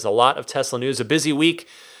 minutes. That is a lot of Tesla news, a busy week.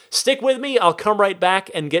 Stick with me. I'll come right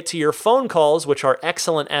back and get to your phone calls, which are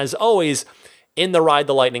excellent as always, in the Ride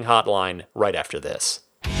the Lightning hotline right after this.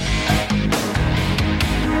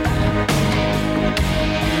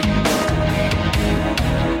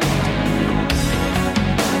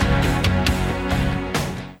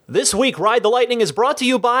 This week, Ride the Lightning is brought to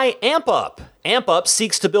you by AmpUp. AmpUp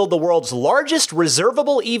seeks to build the world's largest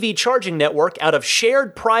reservable EV charging network out of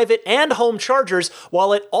shared private and home chargers,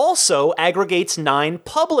 while it also aggregates 9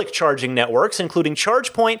 public charging networks, including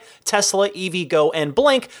ChargePoint, Tesla, EVgo, and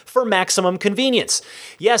Blink, for maximum convenience.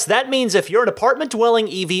 Yes, that means if you're an apartment-dwelling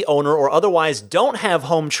EV owner or otherwise don't have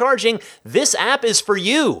home charging, this app is for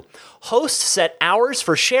you. Hosts set hours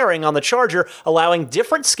for sharing on the charger, allowing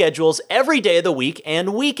different schedules every day of the week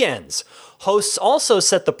and weekends. Hosts also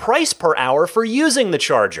set the price per hour for using the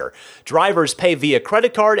charger. Drivers pay via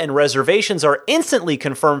credit card, and reservations are instantly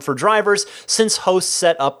confirmed for drivers since hosts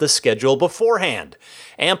set up the schedule beforehand.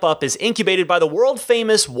 AmpUp is incubated by the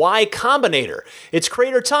world-famous Y Combinator. Its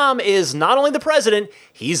creator, Tom, is not only the president,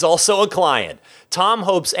 he's also a client. Tom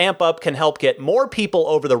hopes AmpUp can help get more people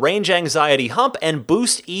over the range anxiety hump and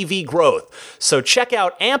boost EV growth. So check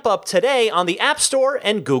out AmpUp today on the App Store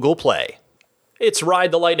and Google Play. It's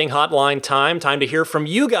Ride the Lightning Hotline time. Time to hear from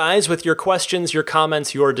you guys with your questions, your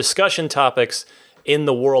comments, your discussion topics in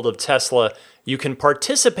the world of Tesla. You can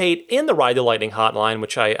participate in the Ride the Lightning Hotline,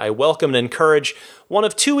 which I welcome and encourage, one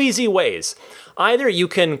of 2 easy ways. Either you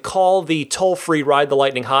can call the toll-free Ride the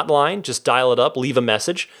Lightning Hotline, just dial it up, leave a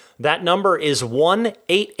message. That number is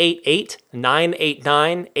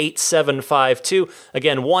 1-888-989-8752.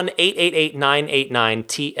 Again,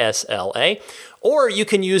 1-888-989-TSLA. Or you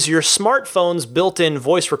can use your smartphone's built-in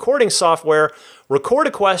voice recording software, record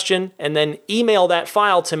a question, and then email that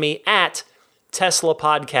file to me at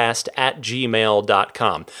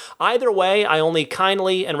teslapodcast@gmail.com. Either way, I only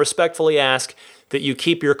kindly and respectfully ask that you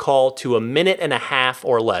keep your call to 1.5 minutes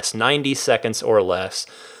or less, 90 seconds or less.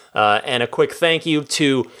 And a quick thank you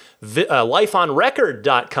to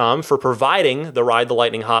lifeonrecord.com for providing the Ride the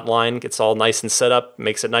Lightning Hotline. Gets all nice and set up,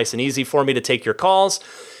 makes it nice and easy for me to take your calls.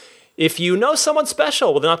 If you know someone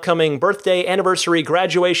special with an upcoming birthday, anniversary,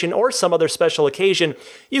 graduation, or some other special occasion,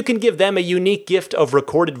 you can give them a unique gift of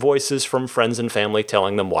recorded voices from friends and family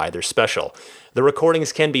telling them why they're special. The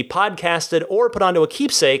recordings can be podcasted or put onto a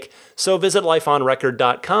keepsake, so visit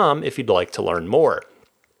lifeonrecord.com if you'd like to learn more.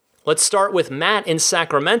 Let's start with Matt in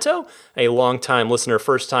Sacramento, a longtime listener,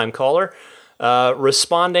 first-time caller,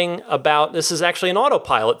 responding about, this is actually an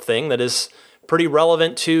autopilot thing that is pretty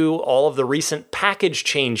relevant to all of the recent package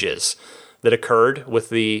changes that occurred with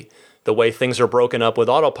the way things are broken up with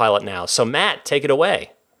autopilot now. So Matt, take it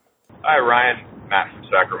away. Hi Ryan, Matt from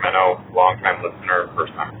Sacramento, longtime listener,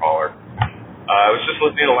 first-time caller. I was just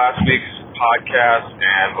listening to last week's podcast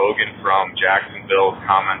and Logan from Jacksonville's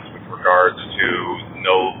comments with regards to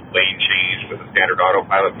no lane change with the standard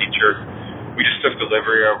autopilot feature. We just took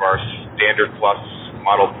delivery of our Standard Plus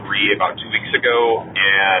Model 3 about 2 weeks ago,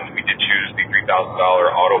 and we did choose the $3,000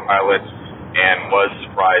 autopilot and was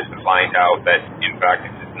surprised to find out that, in fact,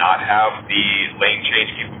 it did not have the lane change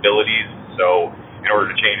capabilities. So in order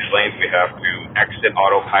to change lanes, we have to exit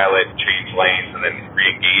autopilot, change lanes, and then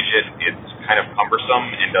re-engage it. It's kind of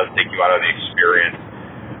cumbersome and does take you out of the experience.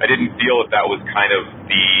 I didn't feel that was kind of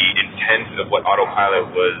the intent of what autopilot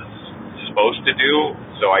was supposed to do,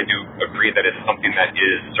 so I do agree that it's something that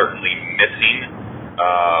is certainly missing,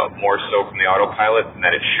 more so from the autopilot, and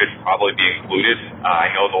that it should probably be included. I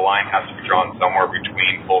know the line has to be drawn somewhere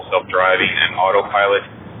between full self-driving and autopilot,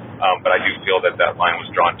 but I do feel that line was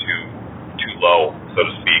drawn too low, so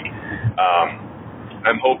to speak.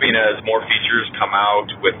 I'm hoping as more features come out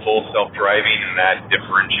with full self-driving and that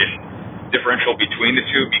differential between the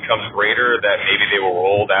two becomes greater, that maybe they will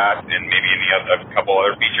roll that and maybe a couple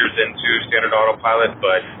other features into standard autopilot.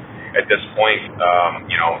 But at this point,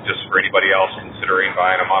 just for anybody else considering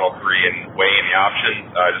buying a Model 3 and weighing the options,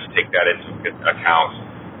 just take that into account.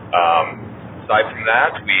 Aside from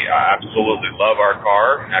that, we absolutely love our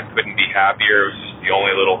car. I couldn't be happier. It was just the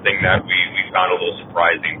only little thing that we found a little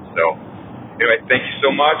surprising. So anyway, thank you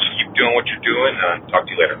so much. Keep doing what you're doing. Talk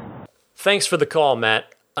to you later. Thanks for the call, Matt.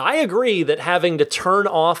 I agree that having to turn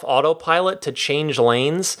off autopilot to change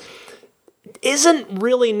lanes isn't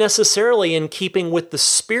really necessarily in keeping with the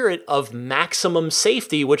spirit of maximum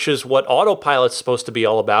safety, which is what autopilot's supposed to be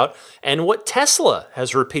all about, and what Tesla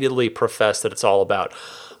has repeatedly professed that it's all about.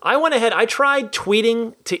 I went ahead, I tried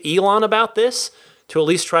tweeting to Elon about this to at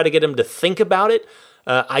least try to get him to think about it.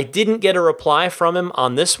 I didn't get a reply from him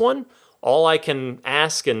on this one. All I can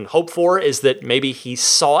ask and hope for is that maybe he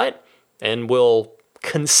saw it and will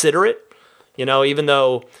consider it, even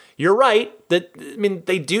though you're right that,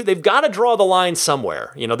 they've got to draw the line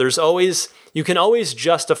somewhere. You can always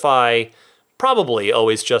probably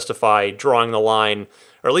always justify drawing the line,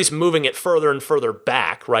 or at least moving it further and further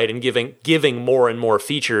back, right? And giving more and more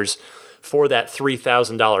features for that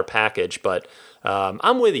 $3,000 package. But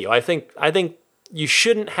I'm with you. I think you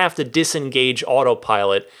shouldn't have to disengage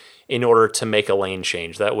autopilot in order to make a lane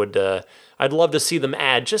change. That would, I'd love to see them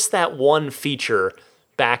add just that one feature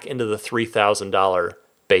back into the $3,000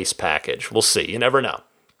 base package. We'll see. You never know.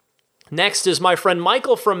 Next is my friend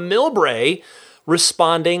Michael from Millbrae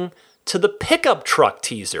responding to the pickup truck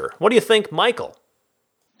teaser. What do you think, Michael?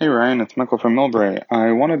 Hey Ryan, it's Michael from Millbrae.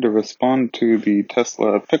 I wanted to respond to the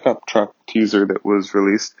Tesla pickup truck teaser that was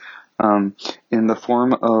released in the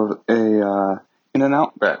form of a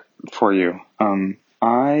in-and-out bet for you.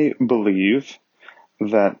 I believe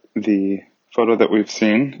that the photo that we've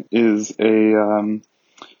seen is a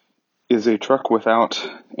truck without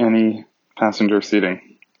any passenger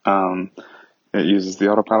seating. It uses the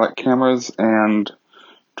autopilot cameras and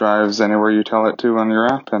drives anywhere you tell it to on your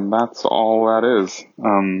app, and that's all that is.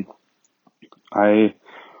 I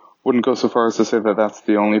wouldn't go so far as to say that that's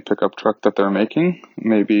the only pickup truck that they're making.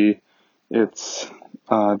 Maybe it's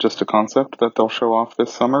just a concept that they'll show off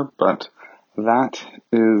this summer, but that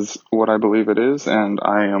is what I believe it is, and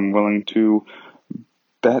I am willing to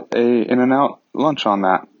bet a In-N-Out lunch on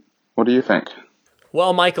that. What do you think?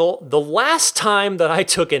 Well, Michael, the last time that I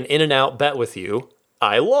took an In-N-Out bet with you,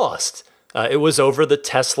 I lost. It was over the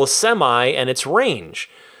Tesla Semi and its range.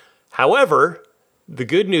 However, the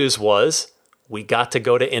good news was we got to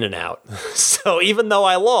go to In-N-Out. So even though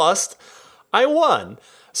I lost, I won.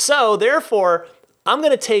 So therefore, I'm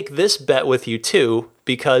going to take this bet with you too,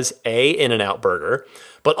 because A, In-N-Out burger,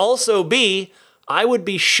 but also B, I would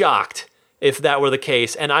be shocked if that were the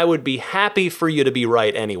case, and I would be happy for you to be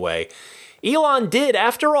right anyway. Elon did,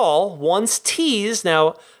 after all, once tease,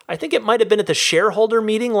 now I think it might have been at the shareholder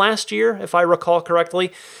meeting last year, if I recall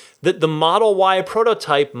correctly, that the Model Y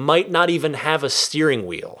prototype might not even have a steering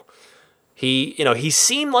wheel. He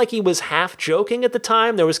seemed like he was half joking at the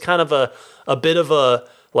time. There was kind of a bit of a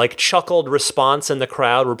chuckled response in the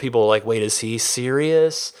crowd where people were like, wait, is he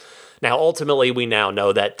serious? Now, ultimately, we now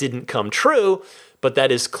know that didn't come true, but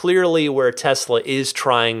that is clearly where Tesla is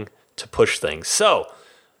trying to push things. So,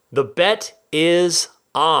 the bet is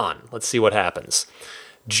on. Let's see what happens.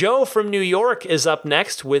 Joe from New York is up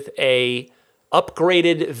next with a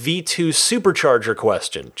upgraded V2 supercharger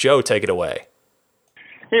question. Joe, take it away.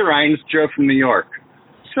 Hey, Ryan, it's Joe from New York.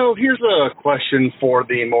 So here's a question for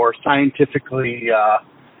the more scientifically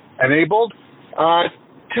enabled.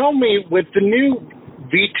 Tell me, with the new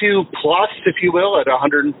V2 Plus, if you will, at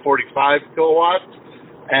 145 kilowatts,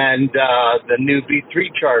 and the new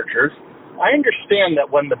V3 chargers, I understand that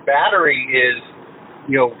when the battery is,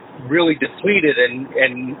 really depleted and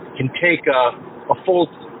can take a full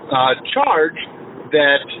charge,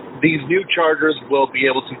 that these new chargers will be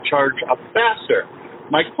able to charge up faster.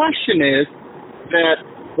 My question is that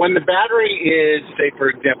when the battery is, say, for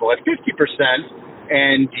example, at 50%,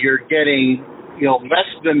 and you're getting,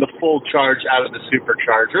 less than the full charge out of the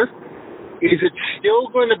supercharger, is it still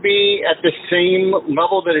going to be at the same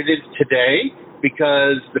level that it is today?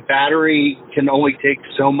 Because the battery can only take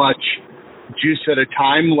so much juice at a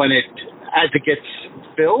time as it gets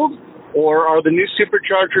filled? Or are the new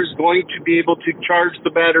superchargers going to be able to charge the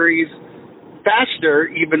batteries faster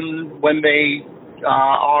even when they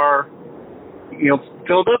are,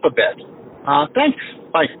 filled up a bit? Thanks.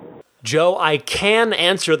 Bye. Joe, I can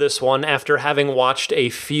answer this one after having watched a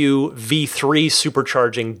few V3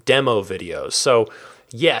 supercharging demo videos. So,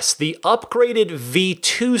 yes, the upgraded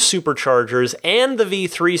V2 superchargers and the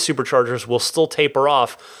V3 superchargers will still taper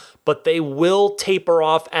off, but they will taper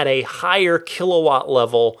off at a higher kilowatt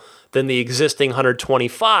level than the existing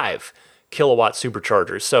 125 kilowatt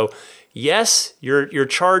superchargers. So, yes, your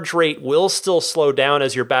charge rate will still slow down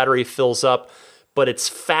as your battery fills up, but it's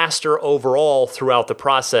faster overall throughout the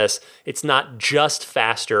process. It's not just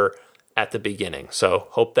faster at the beginning. So,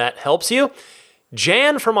 hope that helps you.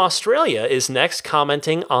 Jan from Australia is next,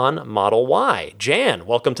 commenting on Model Y. Jan,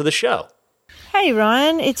 welcome to the show. Hey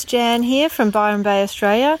Ryan, it's Jan here from Byron Bay,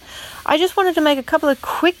 Australia. I just wanted to make a couple of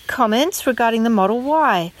quick comments regarding the Model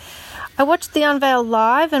Y. I watched the unveil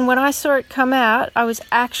live, and when I saw it come out, I was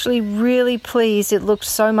actually really pleased it looked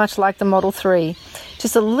so much like the Model 3.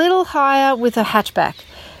 Just a little higher with a hatchback,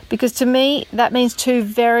 because to me, that means two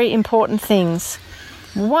very important things.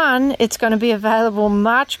 One, it's going to be available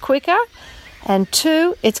much quicker, and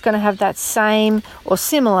two, it's going to have that same or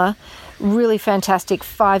similar really fantastic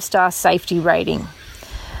 5-star safety rating.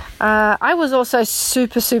 I was also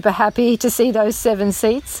super happy to see those 7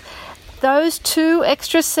 seats. Those 2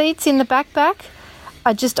 extra seats in the backpack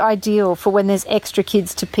are just ideal for when there's extra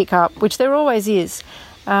kids to pick up, which there always is.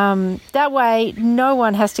 That way, no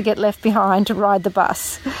one has to get left behind to ride the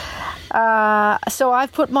bus. So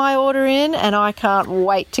I've put my order in, and I can't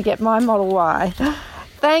wait to get my Model Y.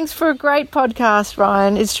 Thanks for a great podcast,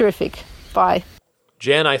 Ryan. It's terrific. Bye.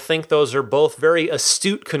 Jan, I think those are both very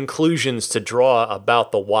astute conclusions to draw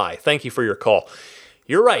about the Y. Thank you for your call.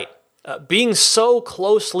 You're right. Being so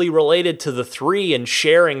closely related to the 3 and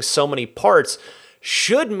sharing so many parts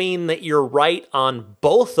should mean that you're right on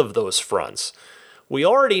both of those fronts. We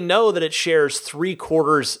already know that it shares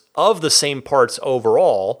 3/4 of the same parts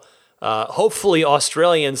overall. Hopefully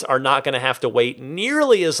Australians are not going to have to wait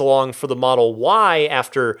nearly as long for the Model Y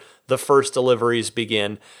after the first deliveries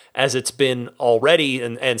begin as it's been already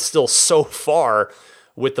and still so far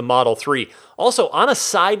with the Model 3. Also, on a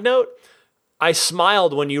side note, I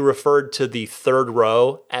smiled when you referred to the third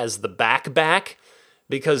row as the back,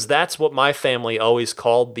 because that's what my family always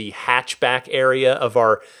called the hatchback area of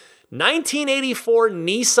our 1984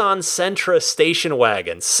 Nissan Sentra station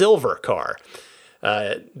wagon, silver car,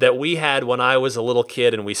 that we had when I was a little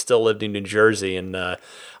kid and we still lived in New Jersey. And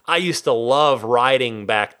I used to love riding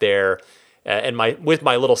back there and with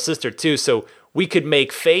my little sister too. So we could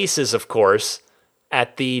make faces, of course,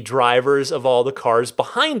 at the drivers of all the cars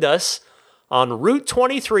behind us on Route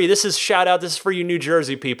 23. This is for you New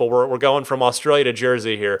Jersey people. We're going from Australia to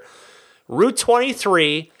Jersey here. Route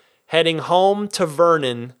 23 heading home to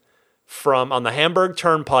Vernon on the Hamburg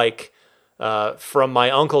Turnpike from my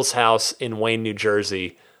uncle's house in Wayne, New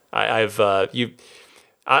Jersey. I'm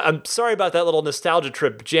sorry about that little nostalgia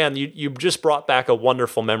trip, Jan. You just brought back a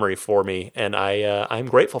wonderful memory for me, and I'm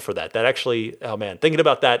grateful for that. That actually, oh man, thinking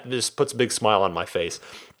about that just puts a big smile on my face.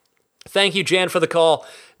 Thank you, Jan, for the call.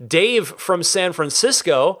 Dave from San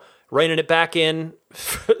Francisco, reining it back in,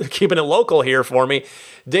 keeping it local here for me.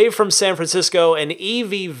 Dave from San Francisco, an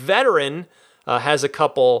EV veteran, has a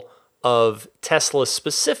couple of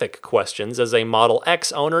Tesla-specific questions as a Model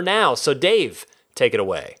X owner now. So, Dave, take it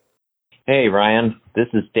away. Hey, Ryan. This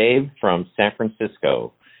is Dave from San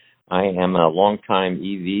Francisco. I am a longtime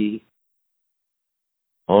EV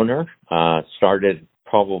owner. Started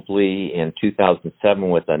probably in 2007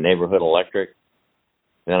 with a neighborhood electric.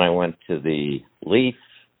 Then I went to the Leaf,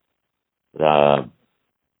 the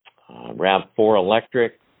RAV4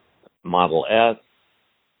 electric, Model S,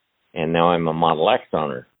 and now I'm a Model X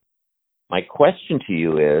owner. My question to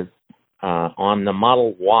you is, on the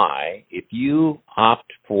Model Y, if you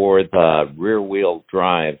opt for the rear-wheel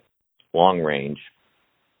drive long range,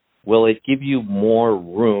 will it give you more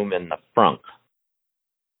room in the frunk?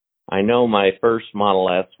 I know my first Model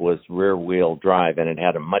S was rear-wheel drive, and it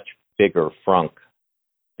had a much bigger frunk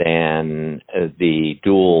than the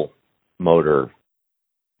dual-motor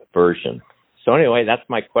version. So anyway, that's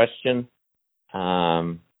my question.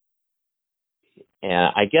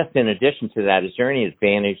 And I guess in addition to that, is there any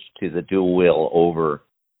advantage to the dual wheel over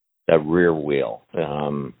the rear wheel?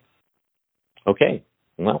 Okay.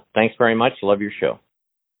 Well, thanks very much. Love your show.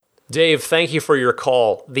 Dave, thank you for your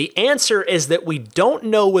call. The answer is that we don't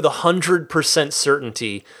know with 100%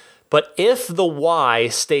 certainty, but if the Y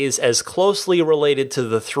stays as closely related to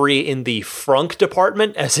the 3 in the frunk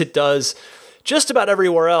department as it does just about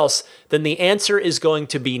everywhere else, then the answer is going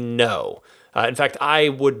to be no. In fact, I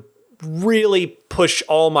would really push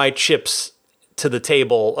all my chips to the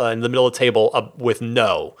table, in the middle of the table, with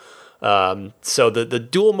no. So the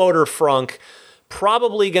dual motor frunk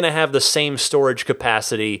probably going to have the same storage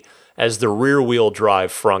capacity as the rear wheel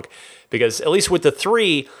drive frunk, because at least with the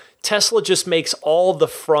 3, Tesla just makes all the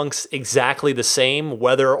frunks exactly the same,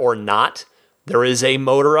 whether or not there is a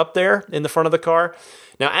motor up there in the front of the car.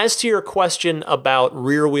 Now, as to your question about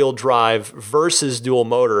rear wheel drive versus dual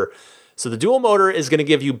motor, so the dual motor is going to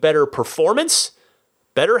give you better performance,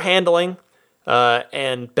 better handling,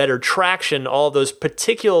 and better traction, all of those,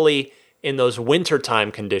 particularly in those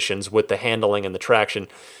wintertime conditions with the handling and the traction.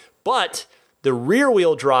 But the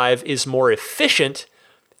rear-wheel drive is more efficient,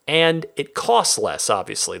 and it costs less,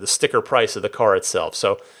 obviously, the sticker price of the car itself.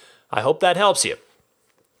 So I hope that helps you.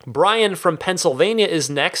 Brian from Pennsylvania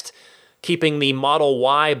is next, keeping the Model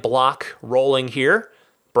Y block rolling here.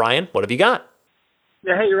 Brian, what have you got?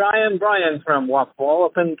 Yeah, hey, Ryan. Brian from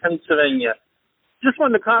Waukegan, Pennsylvania. Just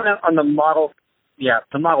wanted to comment on the Model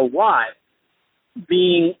Y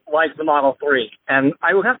being like the Model 3. And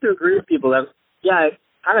I would have to agree with people that, yeah, it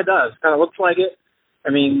kind of does. Kind of looks like it. I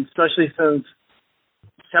mean, especially since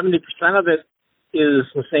 70% of it is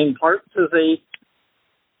the same parts as a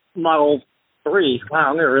Model 3. Wow,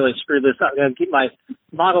 I'm going to really screw this up. I'm going to keep my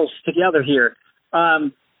models together here.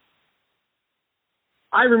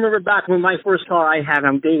 I remember back when my first car I had,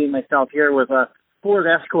 I'm dating myself here, was a Ford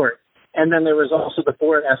Escort. And then there was also the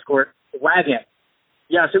Ford Escort wagon.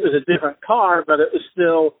 Yes, it was a different car, but it was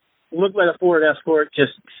still looked like a Ford Escort,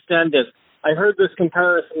 just extended. I heard this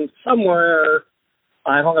comparison somewhere,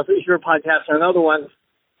 I don't know if it was your podcast or another one,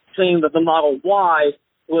 saying that the Model Y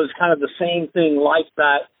was kind of the same thing like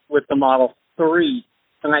that with the Model 3.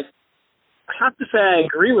 And I have to say I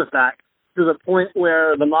agree with that to the point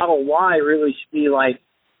where the Model Y really should be like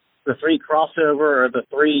the 3 crossover or the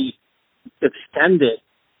 3 extended.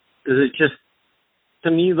 Because it just,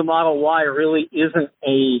 to me, the Model Y really isn't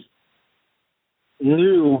a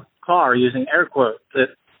new car, using air quotes.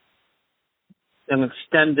 It's an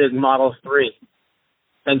extended Model 3.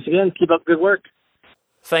 Thanks again. Keep up good work.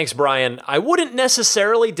 Thanks, Brian. I wouldn't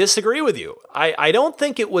necessarily disagree with you. I don't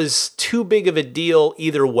think it was too big of a deal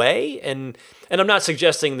either way, and I'm not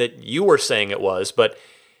suggesting that you were saying it was, but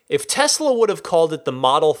if Tesla would have called it the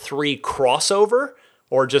Model 3 crossover,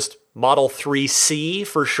 or just Model 3C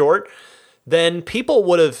for short, then people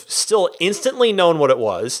would have still instantly known what it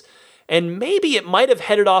was, and maybe it might have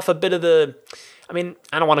headed off a bit of the, I mean,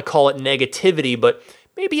 I don't want to call it negativity, but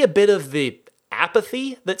maybe a bit of the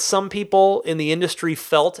apathy that some people in the industry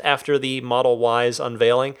felt after the Model Y's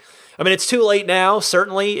unveiling. I mean, it's too late now.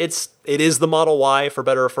 Certainly, it is the Model Y, for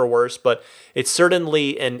better or for worse, but it's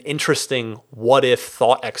certainly an interesting what-if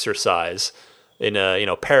thought exercise in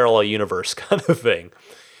a parallel universe kind of thing.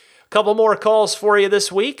 A couple more calls for you this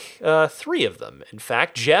week, 3 of them. In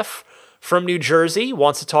fact, Jeff from New Jersey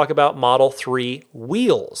wants to talk about Model 3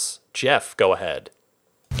 wheels. Jeff, go ahead.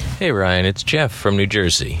 Hey, Ryan, it's Jeff from New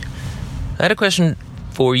Jersey. I had a question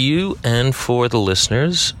for you and for the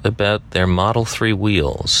listeners about their Model 3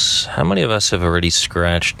 wheels. How many of us have already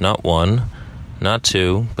scratched not 1, not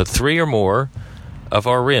 2, but 3 or more of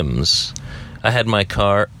our rims? I had my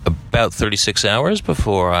car about 36 hours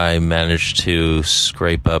before I managed to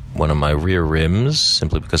scrape up one of my rear rims,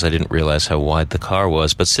 simply because I didn't realize how wide the car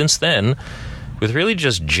was. But since then, with really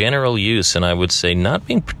just general use, and I would say not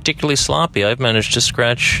being particularly sloppy, I've managed to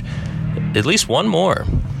scratch at least 1 more.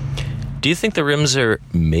 Do you think the rims are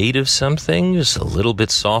made of something just a little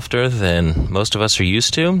bit softer than most of us are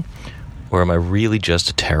used to? Or am I really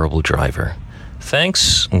just a terrible driver?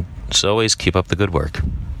 Thanks. As always, keep up the good work.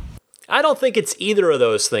 I don't think it's either of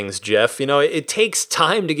those things, Jeff. You know, it takes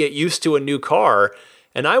time to get used to a new car.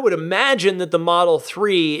 And I would imagine that the Model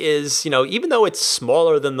 3 is, even though it's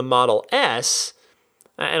smaller than the Model S,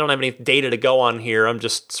 I don't have any data to go on here. I'm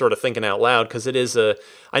just sort of thinking out loud because it is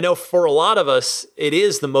I know for a lot of us, it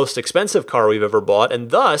is the most expensive car we've ever bought.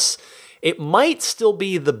 And thus, it might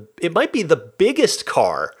be the biggest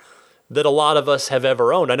car that a lot of us have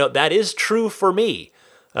ever owned. I know that is true for me.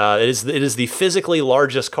 It is the physically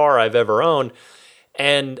largest car I've ever owned.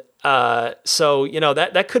 And so,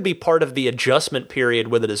 that could be part of the adjustment period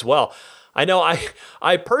with it as well. I know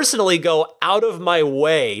I personally go out of my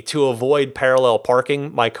way to avoid parallel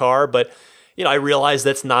parking my car, but I realize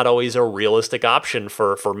that's not always a realistic option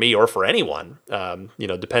for me or for anyone,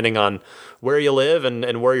 depending on where you live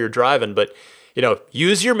and where you're driving. But,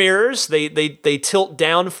 use your mirrors. They tilt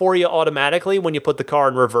down for you automatically when you put the car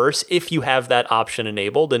in reverse if you have that option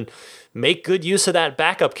enabled, and make good use of that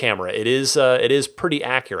backup camera. It is pretty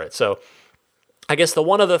accurate. So I guess the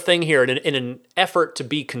one other thing here, in an effort to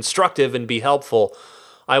be constructive and be helpful,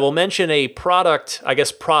 I will mention a products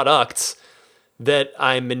that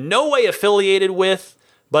I'm in no way affiliated with,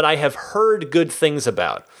 but I have heard good things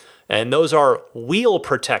about. And those are wheel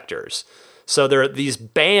protectors. So there are these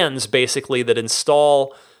bands basically that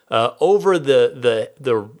install over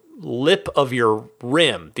the lip of your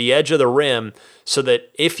rim, the edge of the rim, so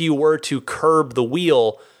that if you were to curb the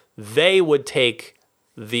wheel, they would take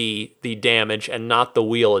the damage and not the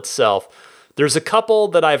wheel itself. There's a couple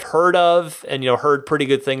that I've heard of and heard pretty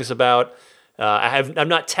good things about. I've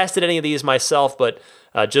not tested any of these myself, but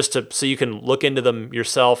so you can look into them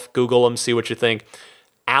yourself, Google them, see what you think.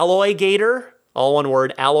 Alloy-Gator, all one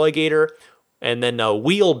word, Alloy-Gator, and then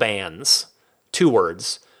wheel bands, 2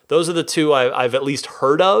 words. Those are the 2 I've at least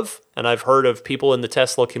heard of, and I've heard of people in the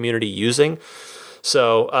Tesla community using.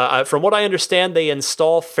 So from what I understand, they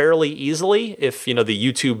install fairly easily if, the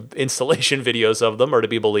YouTube installation videos of them are to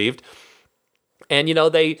be believed. And,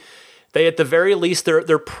 they at the very least,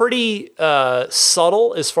 they're pretty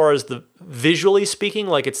subtle as far as the visually speaking.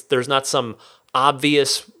 Like there's not some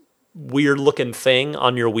obvious weird looking thing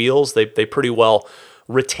on your wheels. They pretty well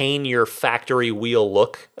retain your factory wheel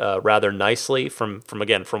look rather nicely from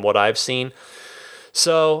what I've seen.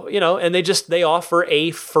 So, and they offer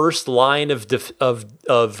a first line of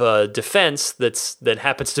defense that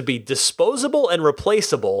happens to be disposable and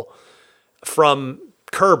replaceable from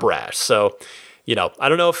curb rash. So, I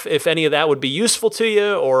don't know if any of that would be useful to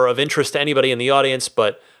you or of interest to anybody in the audience,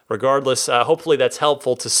 but regardless, hopefully that's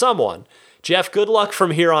helpful to someone. Jeff, good luck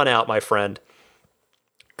from here on out, my friend.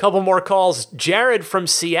 Couple more calls. Jared from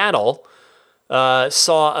Seattle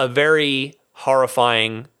saw a very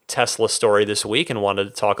horrifying Tesla story this week and wanted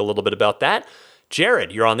to talk a little bit about that.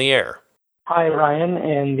 Jared, you're on the air. Hi, Ryan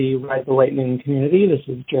and the Ride the Lightning community. This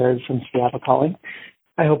is Jared from Seattle calling.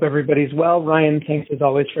 I hope everybody's well. Ryan, thanks as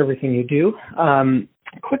always for everything you do.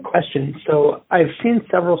 Quick question. So I've seen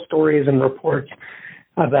several stories and reports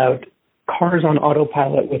about cars on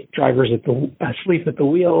autopilot with drivers asleep at the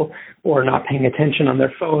wheel or not paying attention on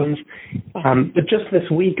their phones. But just this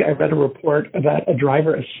week, I read a report about a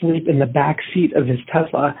driver asleep in the back seat of his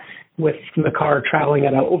Tesla with the car traveling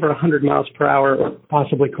at over 100 miles per hour or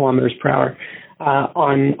possibly kilometers per hour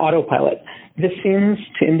on autopilot. This seems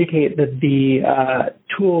to indicate that the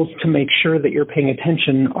tools to make sure that you're paying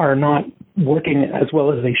attention are not working as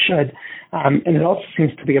well as they should. And it also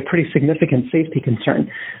seems to be a pretty significant safety concern.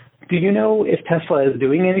 Do you know if Tesla is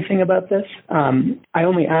doing anything about this? I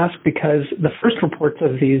only ask because the first reports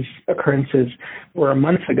of these occurrences were a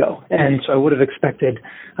month ago, and so I would have expected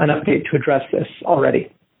an update to address this already.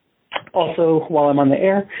 Also, while I'm on the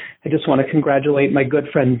air, I just want to congratulate my good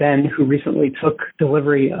friend Ben, who recently took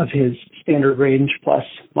delivery of his Standard Range Plus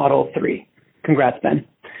Model 3. Congrats, Ben.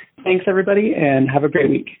 Thanks, everybody, and have a great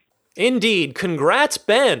week. Indeed. Congrats,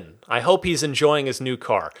 Ben. I hope he's enjoying his new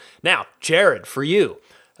car. Now, Jared, for you.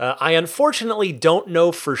 I unfortunately don't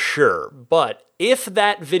know for sure, but if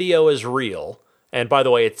that video is real, and by the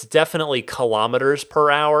way, it's definitely kilometers per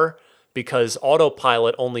hour because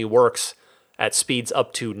autopilot only works at speeds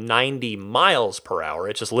up to 90 miles per hour.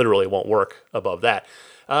 It just literally won't work above that.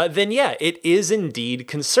 Then yeah, it is indeed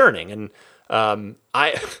concerning. And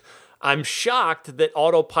I'm shocked that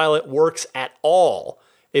autopilot works at all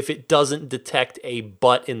if it doesn't detect a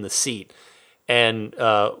butt in the seat. And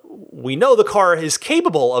we know the car is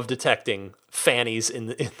capable of detecting fannies in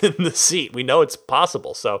the seat. We know it's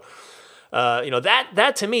possible. So,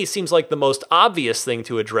 that to me seems like the most obvious thing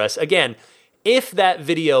to address. Again, if that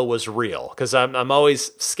video was real, because I'm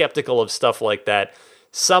always skeptical of stuff like that.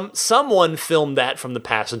 Someone filmed that from the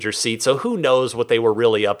passenger seat, so who knows what they were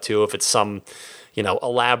really up to? If it's some,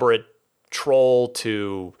 elaborate troll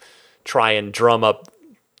to try and drum up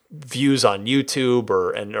views on YouTube,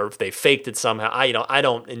 or if they faked it somehow, I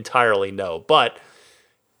don't entirely know. But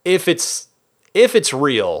if it's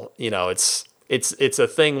real, it's a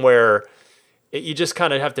thing where you just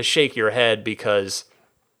kind of have to shake your head, because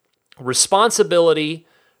responsibility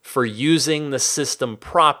for using the system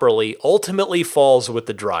properly ultimately falls with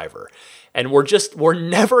the driver. And we're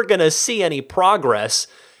never going to see any progress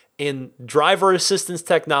in driver assistance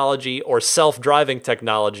technology or self-driving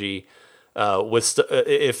technology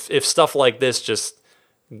if stuff like this just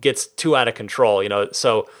gets too out of control,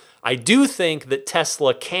 So I do think that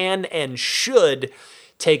Tesla can and should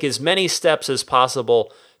take as many steps as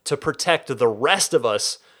possible to protect the rest of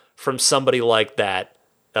us from somebody like that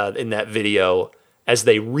in that video as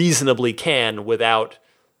they reasonably can, without,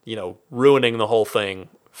 ruining the whole thing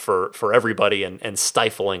for everybody and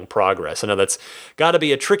stifling progress. I know that's got to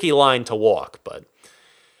be a tricky line to walk, but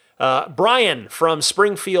Brian from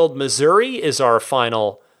Springfield, Missouri is our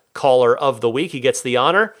final caller of the week. He gets the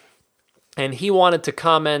honor, and he wanted to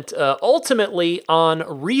comment ultimately on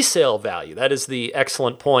resale value. That is the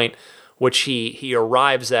excellent point which he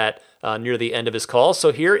arrives at near the end of his call.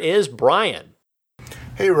 So here is Brian.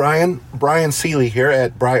 Hey Ryan, Brian Seeley here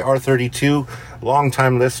at BryR32,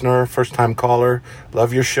 long-time listener, first-time caller,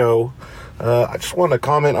 love your show. I just want to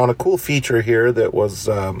comment on a cool feature here that was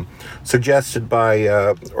suggested by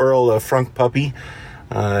Earl Frunk Puppy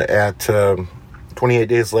at 28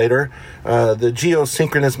 Days Later, the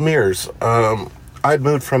geosynchronous mirrors. I'd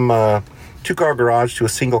moved from a two-car garage to a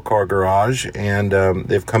single-car garage, and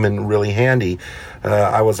they've come in really handy.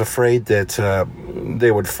 I was afraid that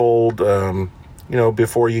they would fold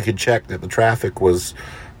before you could check that the traffic was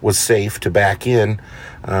safe to back in,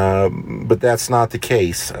 but that's not the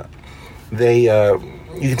case. You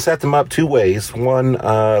can set them up two ways. One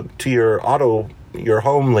to your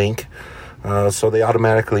home link, so they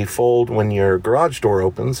automatically fold when your garage door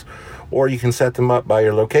opens, or you can set them up by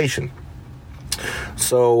your location.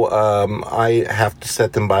 So I have to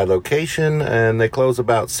set them by location, and they close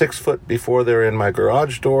about 6 foot before they're in my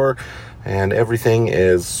garage door. And everything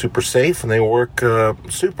is super safe, and they work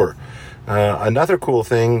super. Another cool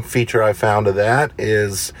feature I found of that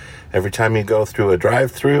is every time you go through a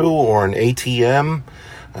drive-through or an ATM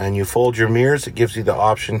and you fold your mirrors, it gives you the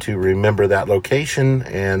option to remember that location,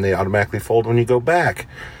 and they automatically fold when you go back.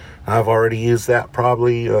 I've already used that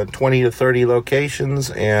probably 20 to 30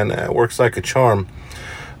 locations, and it works like a charm.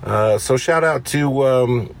 So shout out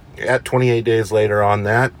to at 28 Days Later on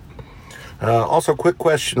that. Also, quick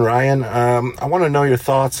question, Ryan. I want to know your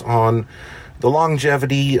thoughts on the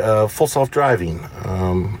longevity of full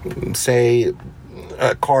self-driving. Say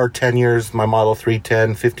car 10 years, my Model 3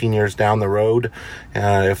 10, 15 years down the road,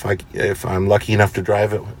 if I'm lucky enough to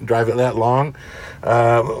drive it that long.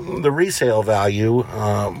 The resale value,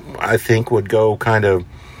 I think, would go kind of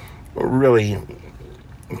really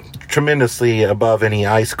tremendously above any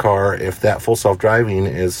ICE car if that full self-driving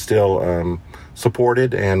is still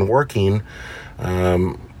supported and working.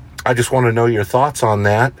 I just want to know your thoughts on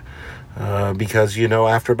that, because,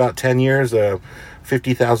 after about 10 years,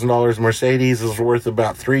 $50,000 Mercedes is worth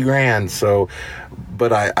about $3,000. So,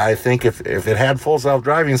 but I think if it had full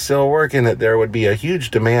self-driving still working, that there would be a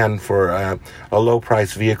huge demand for a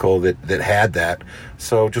low-price vehicle that had that.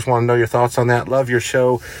 So, just want to know your thoughts on that. Love your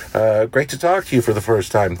show. Great to talk to you for the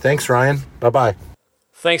first time. Thanks, Ryan. Bye-bye.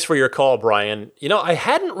 Thanks for your call, Brian. I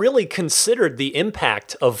hadn't really considered the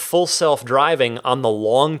impact of full self-driving on the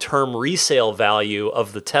long-term resale value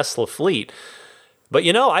of the Tesla fleet. But,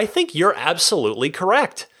 I think you're absolutely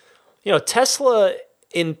correct. Tesla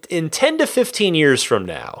in 10 to 15 years from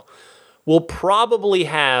now will probably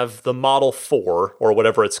have the Model 4 or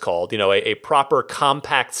whatever it's called, a proper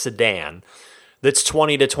compact sedan that's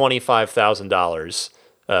 $20,000 to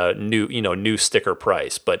 $25,000 new sticker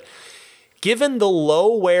price. But given the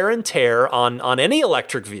low wear and tear on any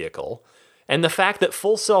electric vehicle and the fact that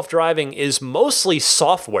full self-driving is mostly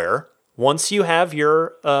software, once you have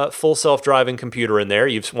your full self-driving computer in there,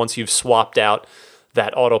 once you've swapped out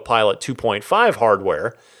that Autopilot 2.5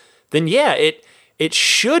 hardware, then yeah, it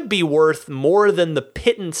should be worth more than the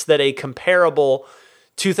pittance that a comparable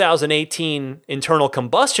 2018 internal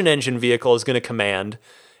combustion engine vehicle is going to command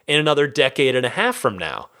in another decade and a half from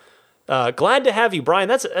now. Glad to have you, Brian.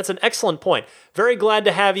 That's an excellent point. Very glad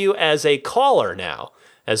to have you as a caller now,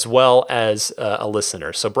 as well as a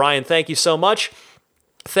listener. So, Brian, thank you so much.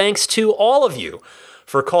 Thanks to all of you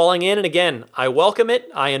for calling in. And again, I welcome it.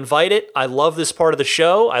 I invite it. I love this part of the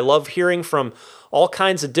show. I love hearing from all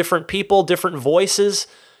kinds of different people, different voices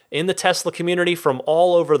in the Tesla community from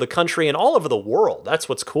all over the country and all over the world. That's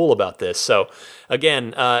what's cool about this. So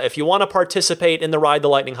again, if you want to participate in the Ride the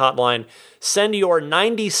Lightning hotline, send your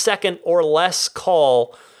 90-second or less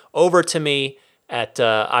call over to me at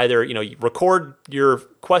either, record your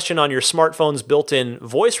question on your smartphone's built-in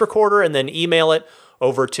voice recorder and then email it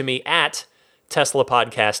over to me at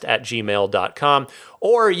teslapodcast@gmail.com.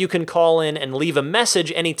 Or you can call in and leave a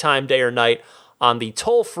message anytime, day or night, on the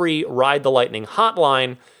toll-free Ride the Lightning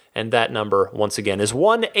hotline. And that number, once again, is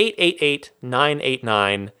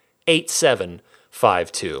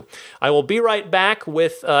 1-888-989-8752. I will be right back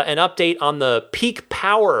with an update on the peak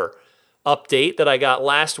power update that I got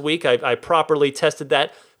last week. I properly tested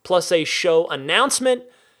that, plus a show announcement,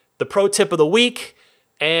 the pro tip of the week,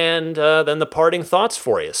 and then the parting thoughts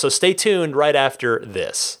for you. So stay tuned right after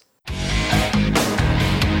this.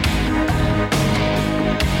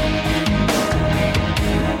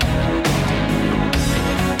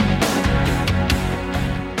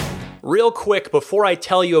 Real quick, before I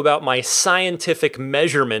tell you about my scientific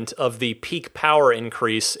measurement of the peak power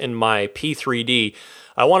increase in my P3D,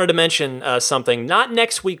 I wanted to mention something, not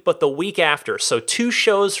next week, but the week after. So 2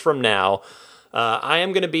 shows from now, I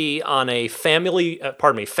am going to be on a family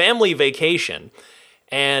vacation.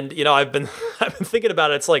 And, I've been thinking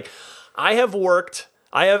about it. It's like, I have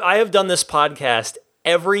done this podcast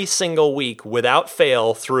every single week without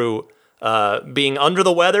fail through being under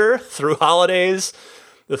the weather, through holidays,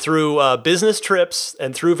 through business trips,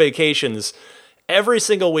 and through vacations every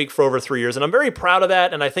single week for over 3 years. And I'm very proud of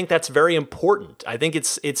that. And I think that's very important. I think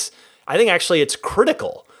actually it's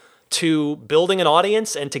critical to building an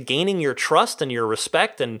audience and to gaining your trust and your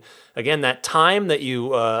respect. And again, that time that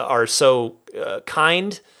you are so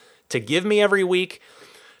kind to give me every week.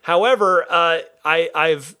 However,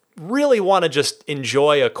 I've really want to just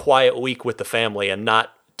enjoy a quiet week with the family and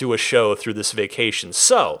not do a show through this vacation.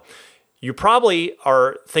 So you probably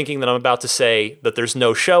are thinking that I'm about to say that there's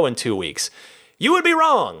no show in 2 weeks. You would be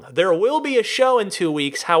wrong. There will be a show in 2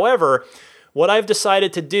 weeks. However, what I've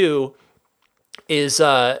decided to do is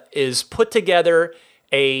put together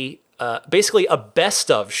basically a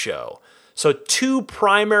best of show. So 2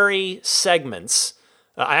 primary segments.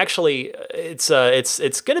 It's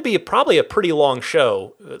going to be probably a pretty long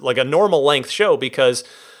show, like a normal length show, because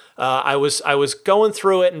I was going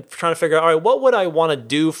through it and trying to figure out, all right, what would I want to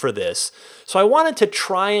do for this? So I wanted to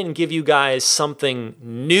try and give you guys something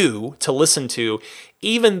new to listen to,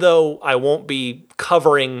 even though I won't be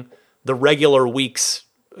covering the regular week's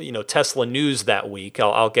Tesla news that week.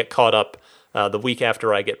 I'll get caught up the week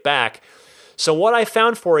after I get back. So what I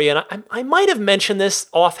found for you, and I might have mentioned this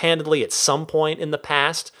offhandedly at some point in the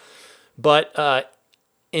past, but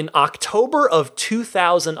in October of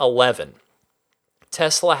 2011,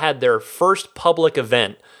 Tesla had their first public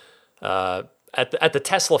event at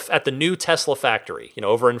the new Tesla factory,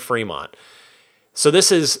 over in Fremont. So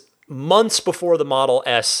this is months before the Model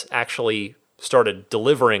S actually started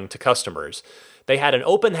delivering to customers. They had an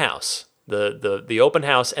open house, the open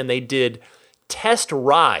house, and they did test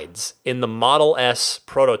rides in the Model S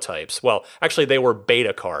prototypes. Well, actually, they were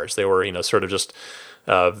beta cars. They were, sort of just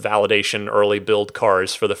validation, early build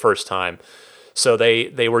cars for the first time. So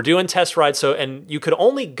they were doing test rides. So, and you could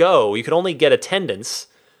only get attendance,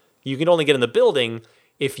 you could only get in the building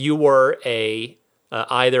if you were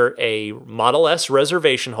either a Model S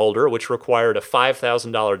reservation holder, which required a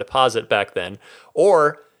 $5,000 deposit back then,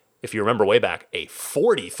 or, if you remember way back, a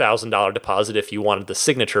 $40,000 deposit if you wanted the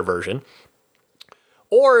signature version.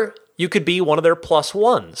 Or you could be one of their plus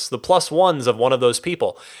ones, the plus ones of one of those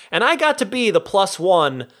people. And I got to be the plus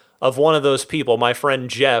one of one of those people. My friend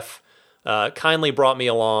Jeff kindly brought me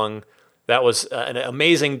along. That was an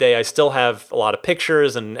amazing day. I still have a lot of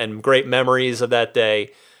pictures and great memories of that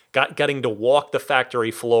day. Getting to walk the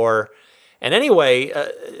factory floor. And anyway,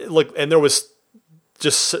 look, and there was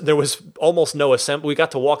almost no assembly. We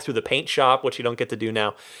got to walk through the paint shop, which you don't get to do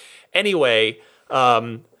now. Anyway,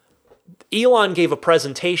 Elon gave a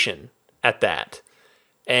presentation at that,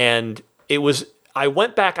 and I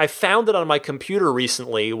went back, I found it on my computer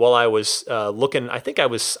recently while I was looking, I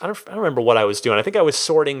don't remember what I was doing. I think I was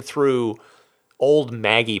sorting through old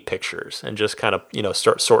Maggie pictures and just kind of,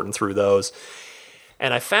 start sorting through those.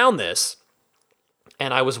 And I found this,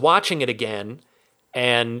 and I was watching it again,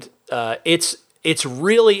 and it's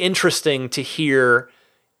really interesting to hear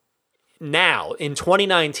now, in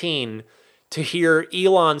 2019, to hear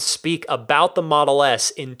Elon speak about the Model S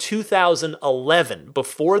in 2011,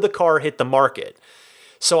 before the car hit the market.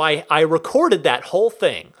 So I recorded that whole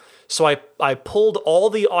thing. So I pulled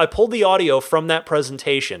the audio from that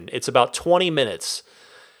presentation. It's about 20 minutes.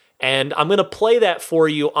 And I'm going to play that for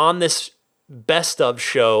you on this best of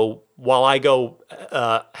show while I go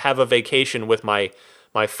have a vacation with my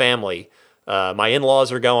family. My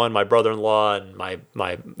in-laws are going, my brother-in-law and my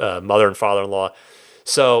mother and father-in-law.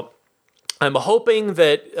 So I'm hoping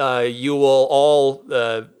that you will all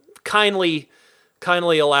kindly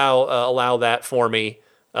allow that for me.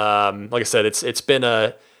 Like I said, it's been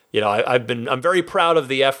I'm very proud of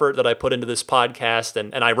the effort that I put into this podcast,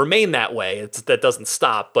 and I remain that way. That doesn't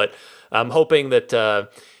stop, but I'm hoping that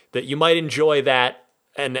you might enjoy that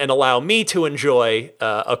and allow me to enjoy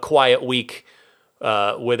a quiet week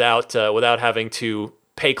without having to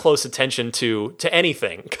pay close attention to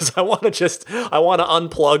anything, because I want to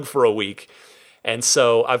unplug for a week. And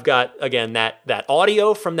so I've got, again, that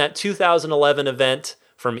audio from that 2011 event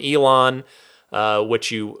from Elon,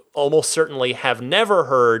 which you almost certainly have never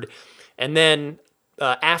heard. And then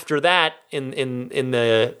after that, in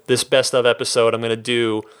this best of episode, I'm going to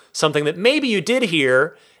do something that maybe you did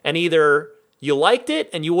hear, and either you liked it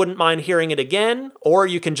and you wouldn't mind hearing it again, or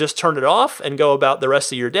you can just turn it off and go about the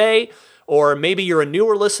rest of your day. Or maybe you're a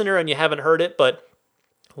newer listener and you haven't heard it, but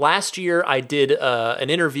last year I did an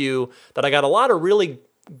interview that I got a lot of really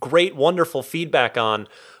great, wonderful feedback on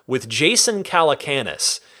with Jason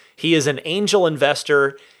Calacanis. He is an angel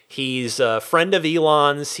investor. He's a friend of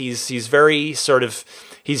Elon's. He's very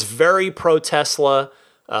pro-Tesla.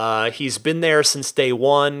 He's been there since day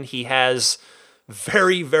one. He has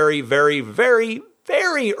very, very, very, very,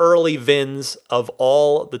 very early VINs of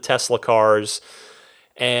all the Tesla cars.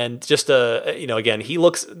 And just again,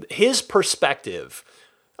 his perspective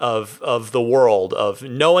of the world, of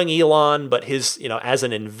knowing Elon, but his, as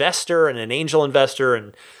an investor and an angel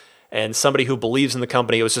investor and somebody who believes in the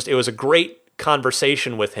company, it was a great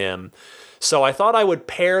conversation with him. So I thought I would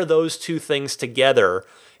pair those two things together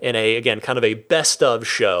in kind of a best of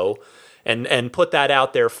show and put that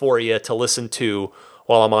out there for you to listen to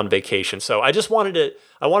while I'm on vacation. So I wanted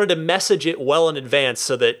to message it well in advance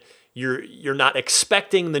so that you're not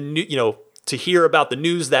expecting to hear about the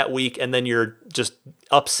news that week, and then you're just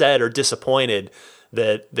upset or disappointed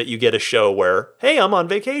that you get a show where, hey, I'm on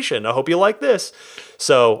vacation, I hope you like this.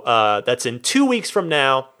 So that's in 2 weeks from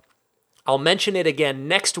now. I'll mention it again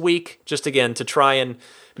next week, just again to try and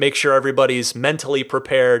make sure everybody's mentally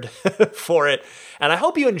prepared for it. And I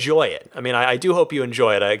hope you enjoy it. I mean, I do hope you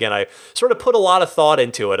enjoy it. I sort of put a lot of thought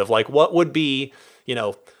into it of like what would be,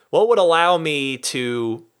 what would allow me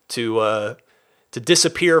to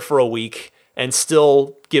disappear for a week and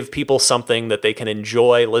still give people something that they can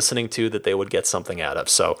enjoy listening to, that they would get something out of.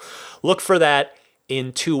 So look for that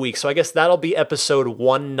in 2 weeks. So I guess that'll be episode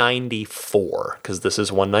 194, because this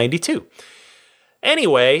is 192.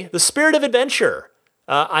 Anyway, the spirit of adventure.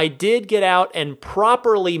 I did get out and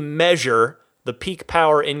properly measure the peak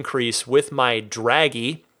power increase with my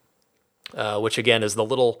Draggy, which again is the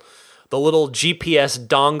little GPS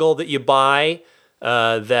dongle that you buy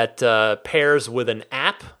that pairs with an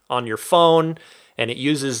app on your phone, and it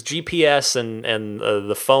uses GPS and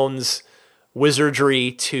the phone's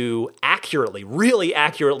wizardry to really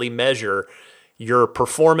accurately measure your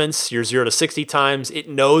performance, your 0 to 60 times. It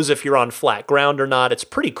knows if you're on flat ground or not. It's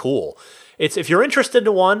pretty cool. If you're interested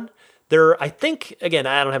in one, I think, again,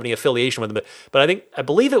 I don't have any affiliation with them, but I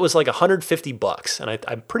believe it was like $150, and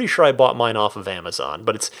I'm pretty sure I bought mine off of Amazon.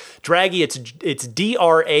 But it's Draggy. It's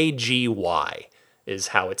Draggy is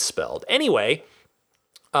how it's spelled. Anyway,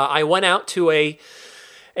 I went out to a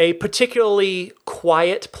particularly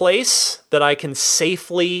quiet place that I can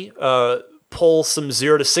safely pull some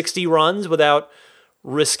 0 to 60 runs without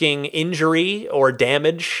risking injury or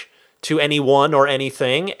damage to anyone or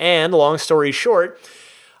anything. And long story short,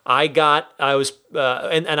 I was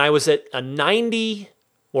at a 90,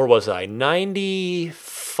 or was I?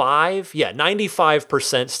 95? Yeah,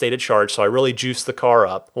 95% state of charge. So I really juiced the car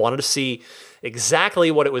up. Wanted to see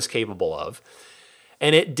exactly what it was capable of.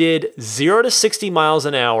 And it did 0 to 60 miles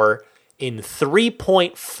an hour in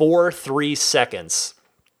 3.43 seconds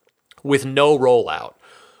with no rollout.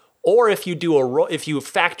 Or if you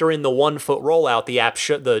factor in the 1 foot rollout, the app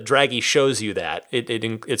the Draggy shows you that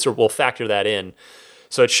it will factor that in.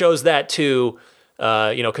 So it shows that too,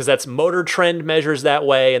 because that's Motor Trend measures that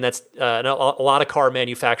way, and that's a lot of car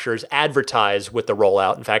manufacturers advertise with the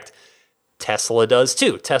rollout. In fact, Tesla does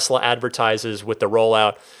too. Tesla advertises with the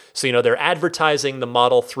rollout. So, they're advertising the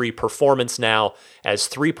Model 3 performance now as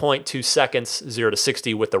 3.2 seconds, 0 to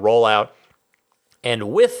 60 with the rollout.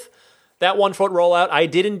 And with that 1 foot rollout, I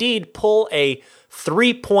did indeed pull a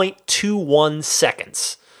 3.21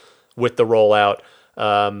 seconds with the rollout.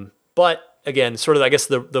 But again, sort of, I guess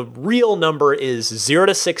the real number is 0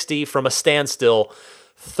 to 60 from a standstill,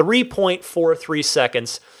 3.43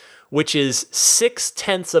 seconds, which is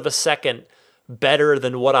 0.6 of a second better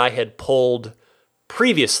than what I had pulled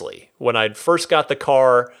previously when I'd first got the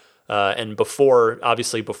car and before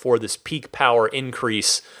this peak power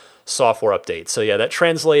increase software update. So yeah, that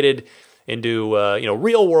translated into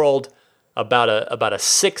real world about a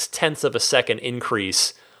 0.6 of a second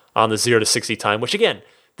increase on the 0 to 60 time, which again,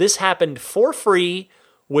 this happened for free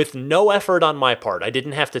with no effort on my part. I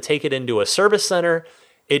didn't have to take it into a service center.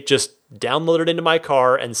 It just downloaded into my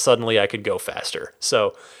car and suddenly I could go faster.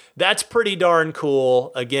 So that's pretty darn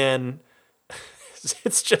cool. Again,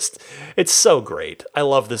 it's so great. I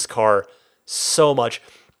love this car so much.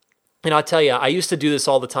 And I'll tell you, I used to do this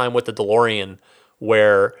all the time with the DeLorean,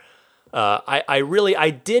 where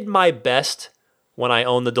I did my best when I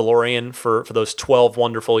owned the DeLorean for those 12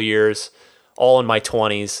 wonderful years, all in my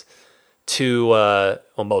 20s,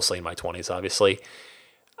 mostly in my 20s, obviously.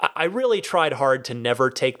 I really tried hard to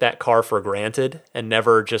never take that car for granted and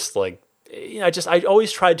never just I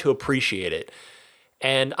always tried to appreciate it.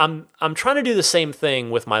 And I'm trying to do the same thing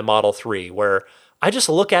with my Model 3, where I just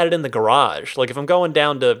look at it in the garage. Like if I'm going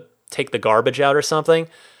down to take the garbage out or something,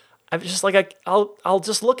 I'm just like I'll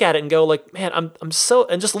just look at it and go like, man, and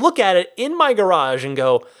just look at it in my garage and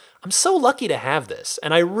go, I'm so lucky to have this.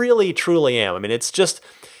 And I really truly am. I mean, it's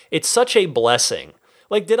such a blessing.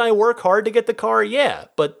 Like, did I work hard to get the car? Yeah,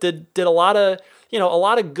 but did a lot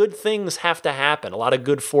of good things have to happen. A lot of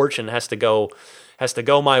good fortune has to go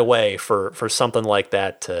my way for something like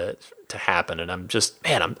that to happen. And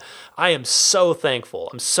I am so thankful.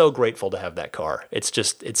 I'm so grateful to have that car.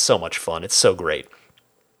 It's so much fun. It's so great.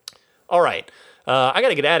 All right. I got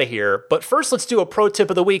to get out of here. But first, let's do a pro tip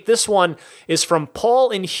of the week. This one is from Paul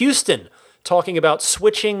in Houston, talking about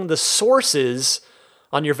switching the sources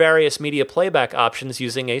on your various media playback options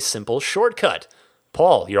using a simple shortcut.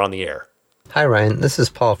 Paul, you're on the air. Hi, Ryan. This is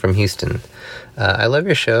Paul from Houston. I love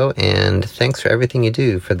your show, and thanks for everything you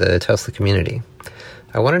do for the Tesla community.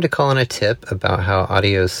 I wanted to call in a tip about how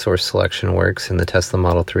audio source selection works in the Tesla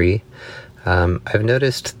Model 3. I've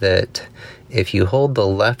noticed that if you hold the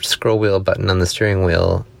left scroll wheel button on the steering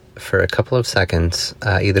wheel for a couple of seconds,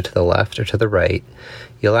 either to the left or to the right,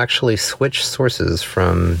 you'll actually switch sources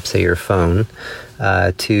from, say, your phone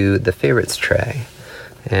to the favorites tray.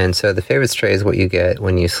 And so the favorites tray is what you get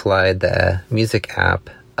when you slide the music app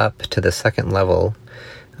up to the second level,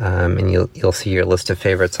 and you'll see your list of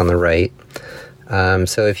favorites on the right.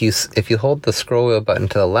 So if you hold the scroll wheel button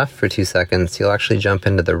to the left for 2 seconds, you'll actually jump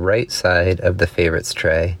into the right side of the favorites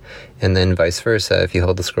tray, and then vice versa. If you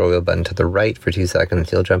hold the scroll wheel button to the right for 2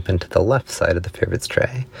 seconds, you'll jump into the left side of the favorites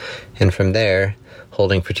tray. And from there,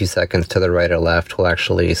 holding for 2 seconds to the right or left will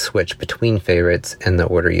actually switch between favorites in the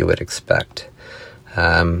order you would expect.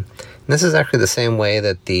 This is actually the same way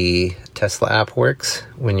that the Tesla app works.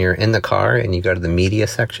 When you're in the car and you go to the media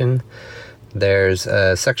section, there's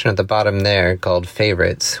a section at the bottom there called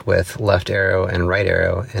favorites with left arrow and right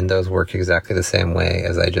arrow, and those work exactly the same way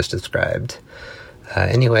as I just described.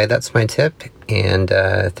 Anyway, that's my tip, and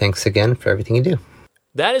thanks again for everything you do.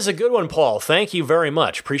 That is a good one, Paul. Thank you very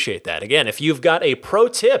much. Appreciate that. Again, if you've got a pro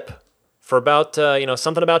tip for about,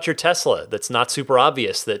 something about your Tesla that's not super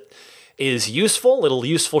obvious, that is useful, little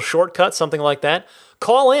useful shortcut, something like that,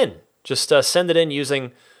 call in. Just send it in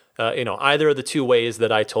using, either of the two ways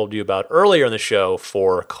that I told you about earlier in the show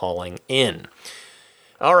for calling in.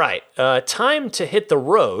 All right, time to hit the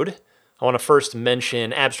road. I want to first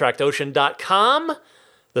mention abstractocean.com.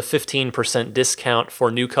 The 15% discount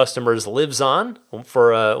for new customers lives on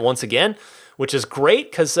for once again, which is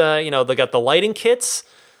great because, they got the lighting kits,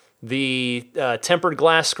 the tempered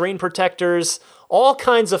glass screen protectors, all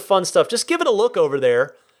kinds of fun stuff. Just give it a look over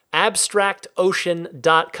there,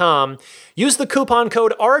 abstractocean.com. Use the coupon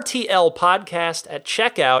code RTL Podcast at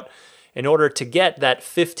checkout in order to get that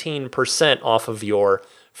 15% off of your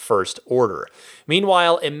first order.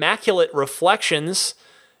 Meanwhile, Immaculate Reflections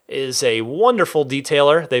is a wonderful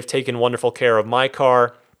detailer. They've taken wonderful care of my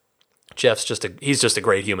car. Jeff's he's just a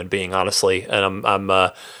great human being, honestly, and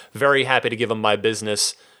I'm very happy to give him my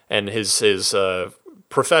business, and his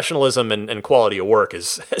professionalism and quality of work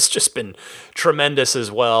has just been tremendous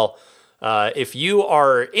as well. If you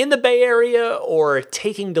are in the Bay Area or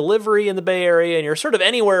taking delivery in the Bay Area, and you're sort of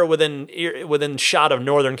anywhere within shot of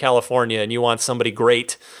Northern California, and you want somebody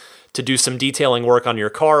great to do some detailing work on your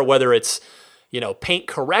car, whether it's paint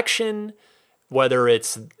correction, whether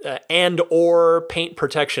it's and or paint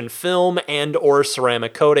protection film and or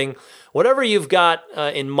ceramic coating, whatever you've got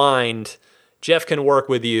in mind, Jeff can work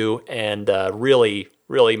with you and really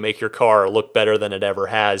make your car look better than it ever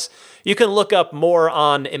has. You can look up more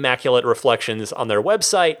on Immaculate Reflections on their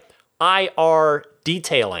website,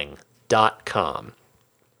 irdetailing.com.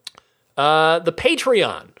 The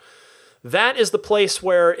Patreon. That is the place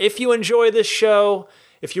where, if you enjoy this show,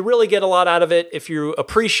 if you really get a lot out of it, if you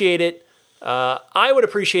appreciate it, I would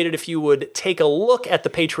appreciate it if you would take a look at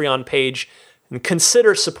the Patreon page and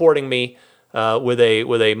consider supporting me with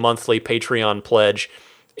a monthly Patreon pledge.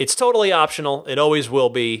 It's totally optional. It always will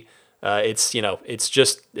be. It's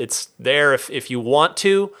there if you want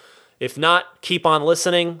to. If not, keep on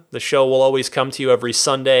listening. The show will always come to you every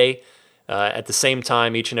Sunday at the same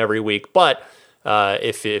time each and every week. But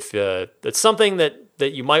if it's something that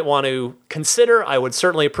you might want to consider, I would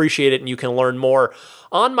certainly appreciate it, and you can learn more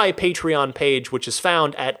on my Patreon page, which is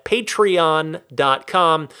found at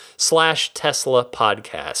patreon.com/Tesla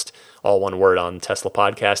Podcast. All one word on Tesla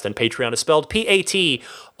Podcast, and Patreon is spelled Patreon.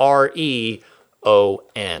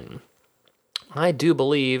 I do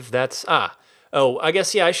believe that's, I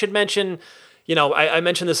guess, I should mention, I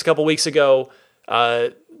mentioned this a couple weeks ago,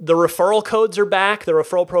 the referral codes are back. The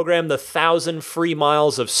referral program, the 1,000 free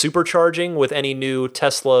miles of supercharging with any new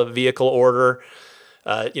Tesla vehicle order.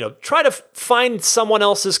 Try to find someone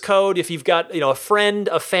else's code. If you've got, a friend,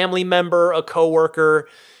 a family member, a coworker,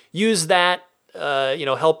 use that.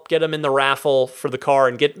 Help get them in the raffle for the car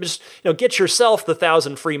and get yourself the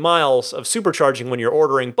 1,000 free miles of supercharging when you're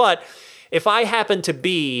ordering. But if I happen to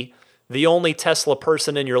be the only Tesla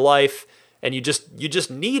person in your life, and you just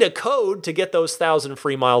need a code to get those 1,000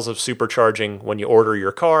 free miles of supercharging when you order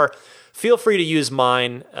your car, feel free to use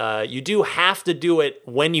mine. You do have to do it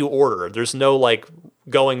when you order. There's no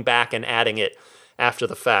going back and adding it after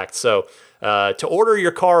the fact. So to order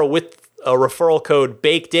your car with a referral code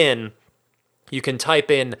baked in, you can type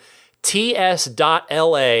in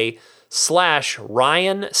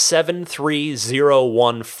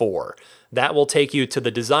ts.la/Ryan73014. That will take you to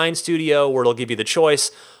the design studio where it'll give you the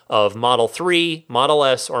choice of Model 3, Model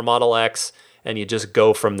S, or Model X, and you just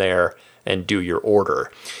go from there and do your order.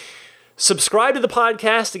 Subscribe to the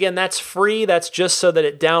podcast. Again, that's free. That's just so that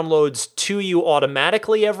it downloads to you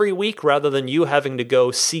automatically every week rather than you having to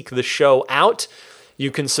go seek the show out.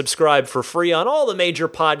 You can subscribe for free on all the major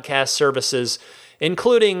podcast services,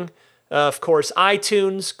 including, of course,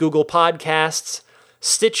 iTunes, Google Podcasts,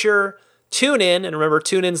 Stitcher, TuneIn, and remember,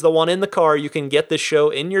 TuneIn's the one in the car. You can get this show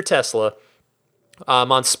in your Tesla.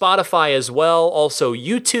 On Spotify as well, also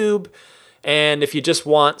YouTube, and if you just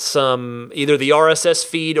want some, either the RSS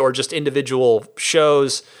feed or just individual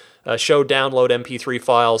shows, show download MP3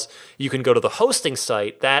 files, you can go to the hosting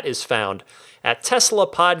site. That is found at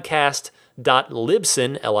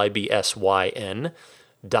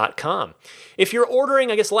teslapodcast.libsyn.com. If you're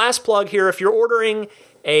ordering, I guess last plug here, if you're ordering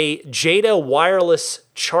a Jada wireless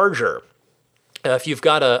charger, if you've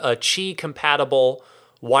got a Qi compatible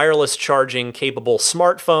wireless charging capable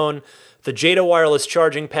smartphone. The Jada wireless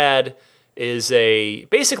charging pad is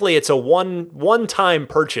basically it's a one-time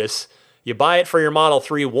purchase. You buy it for your Model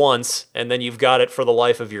 3 once, and then you've got it for the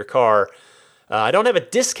life of your car. I don't have a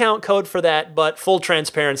discount code for that, but full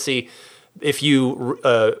transparency, if you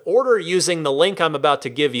order using the link I'm about to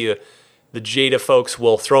give you, the Jada folks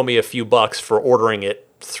will throw me a few bucks for ordering it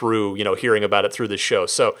through, hearing about it through the show.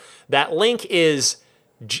 So that link is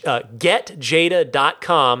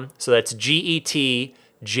getjada.com. So that's GETJEDA,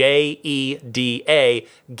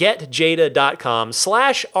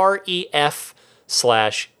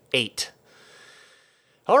 getjada.com/REF/8.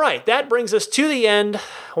 All right, that brings us to the end.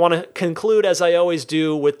 I want to conclude, as I always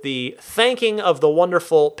do, with the thanking of the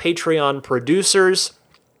wonderful Patreon producers,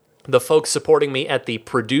 the folks supporting me at the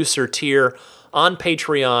producer tier on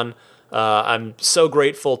Patreon. I'm so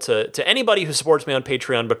grateful to anybody who supports me on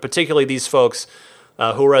Patreon, but particularly these folks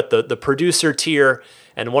who are at the producer tier.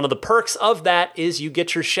 And one of the perks of that is you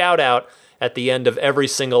get your shout out at the end of every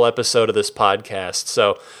single episode of this podcast.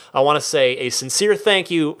 So I want to say a sincere thank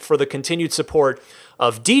you for the continued support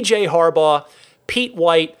of DJ Harbaugh, Pete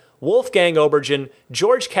White, Wolfgang Obergen,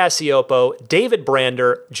 George Cassiopo, David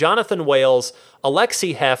Brander, Jonathan Wales,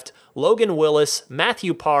 Alexi Heft, Logan Willis,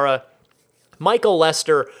 Matthew Parra, Michael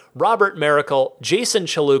Lester, Robert Miracle, Jason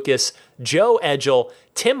Chalukas, Joe Edgel,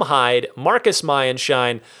 Tim Hyde, Marcus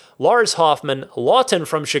Mayenschein, Lars Hoffman, Lawton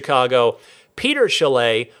from Chicago, Peter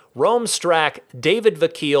Chalet, Rome Strack, David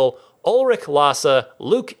Vakil, Ulrich Lassa,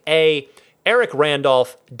 Luke A., Eric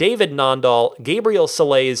Randolph, David Nondahl, Gabriel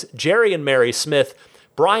Salays, Jerry and Mary Smith,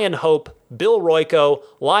 Brian Hope, Bill Royko,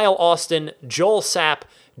 Lyle Austin, Joel Sapp,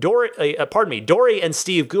 Dory and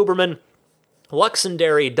Steve Guberman,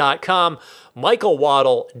 Luxendary.com, Michael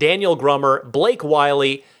Waddle, Daniel Grummer, Blake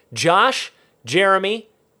Wiley, Josh, Jeremy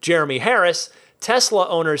Harris, Tesla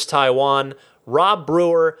Owners Taiwan, Rob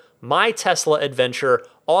Brewer, My Tesla Adventure,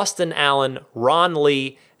 Austin Allen, Ron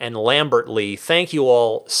Lee, and Lambert Lee. Thank you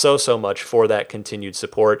all so much for that continued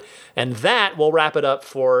support. And that will wrap it up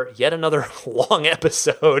for yet another long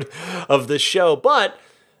episode of the show. But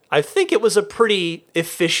I think it was a pretty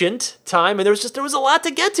efficient time, and there was a lot to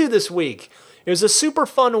get to this week. It was a super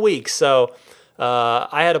fun week. So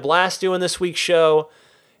I had a blast doing this week's show.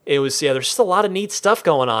 It was, there's just a lot of neat stuff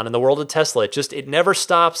going on in the world of Tesla. It never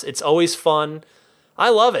stops. It's always fun. I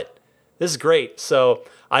love it. This is great. So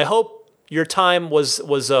I hope your time was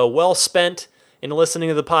well spent in listening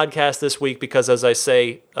to the podcast this week, because, as I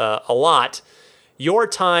say a lot, your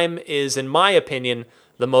time is, in my opinion,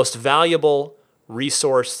 the most valuable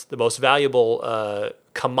resource, the most valuable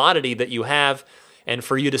commodity that you have. And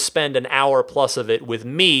for you to spend an hour plus of it with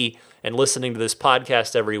me and listening to this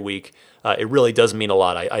podcast every week, it really does mean a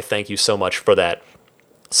lot. I thank you so much for that.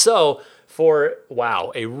 So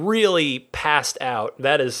a really passed out,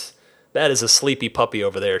 that is a sleepy puppy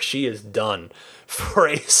over there. She is done. For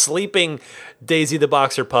a sleeping Daisy the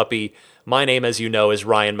Boxer puppy, my name, as you know, is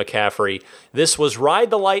Ryan McCaffrey. This was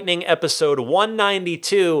Ride the Lightning, episode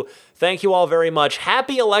 192. Thank you all very much.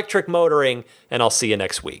 Happy electric motoring, and I'll see you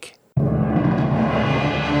next week.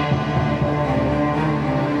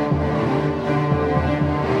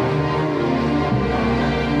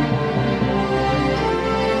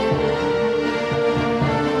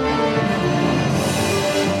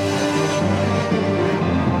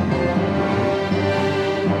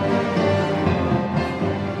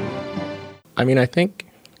 I mean, I think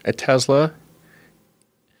a Tesla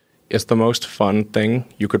is the most fun thing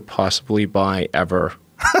you could possibly buy ever.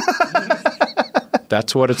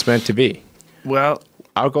 That's what it's meant to be. Well,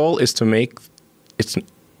 our goal is to make it's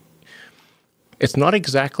not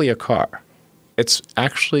exactly a car. It's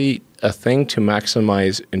actually a thing to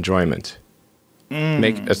maximize enjoyment.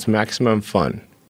 Make it maximum fun.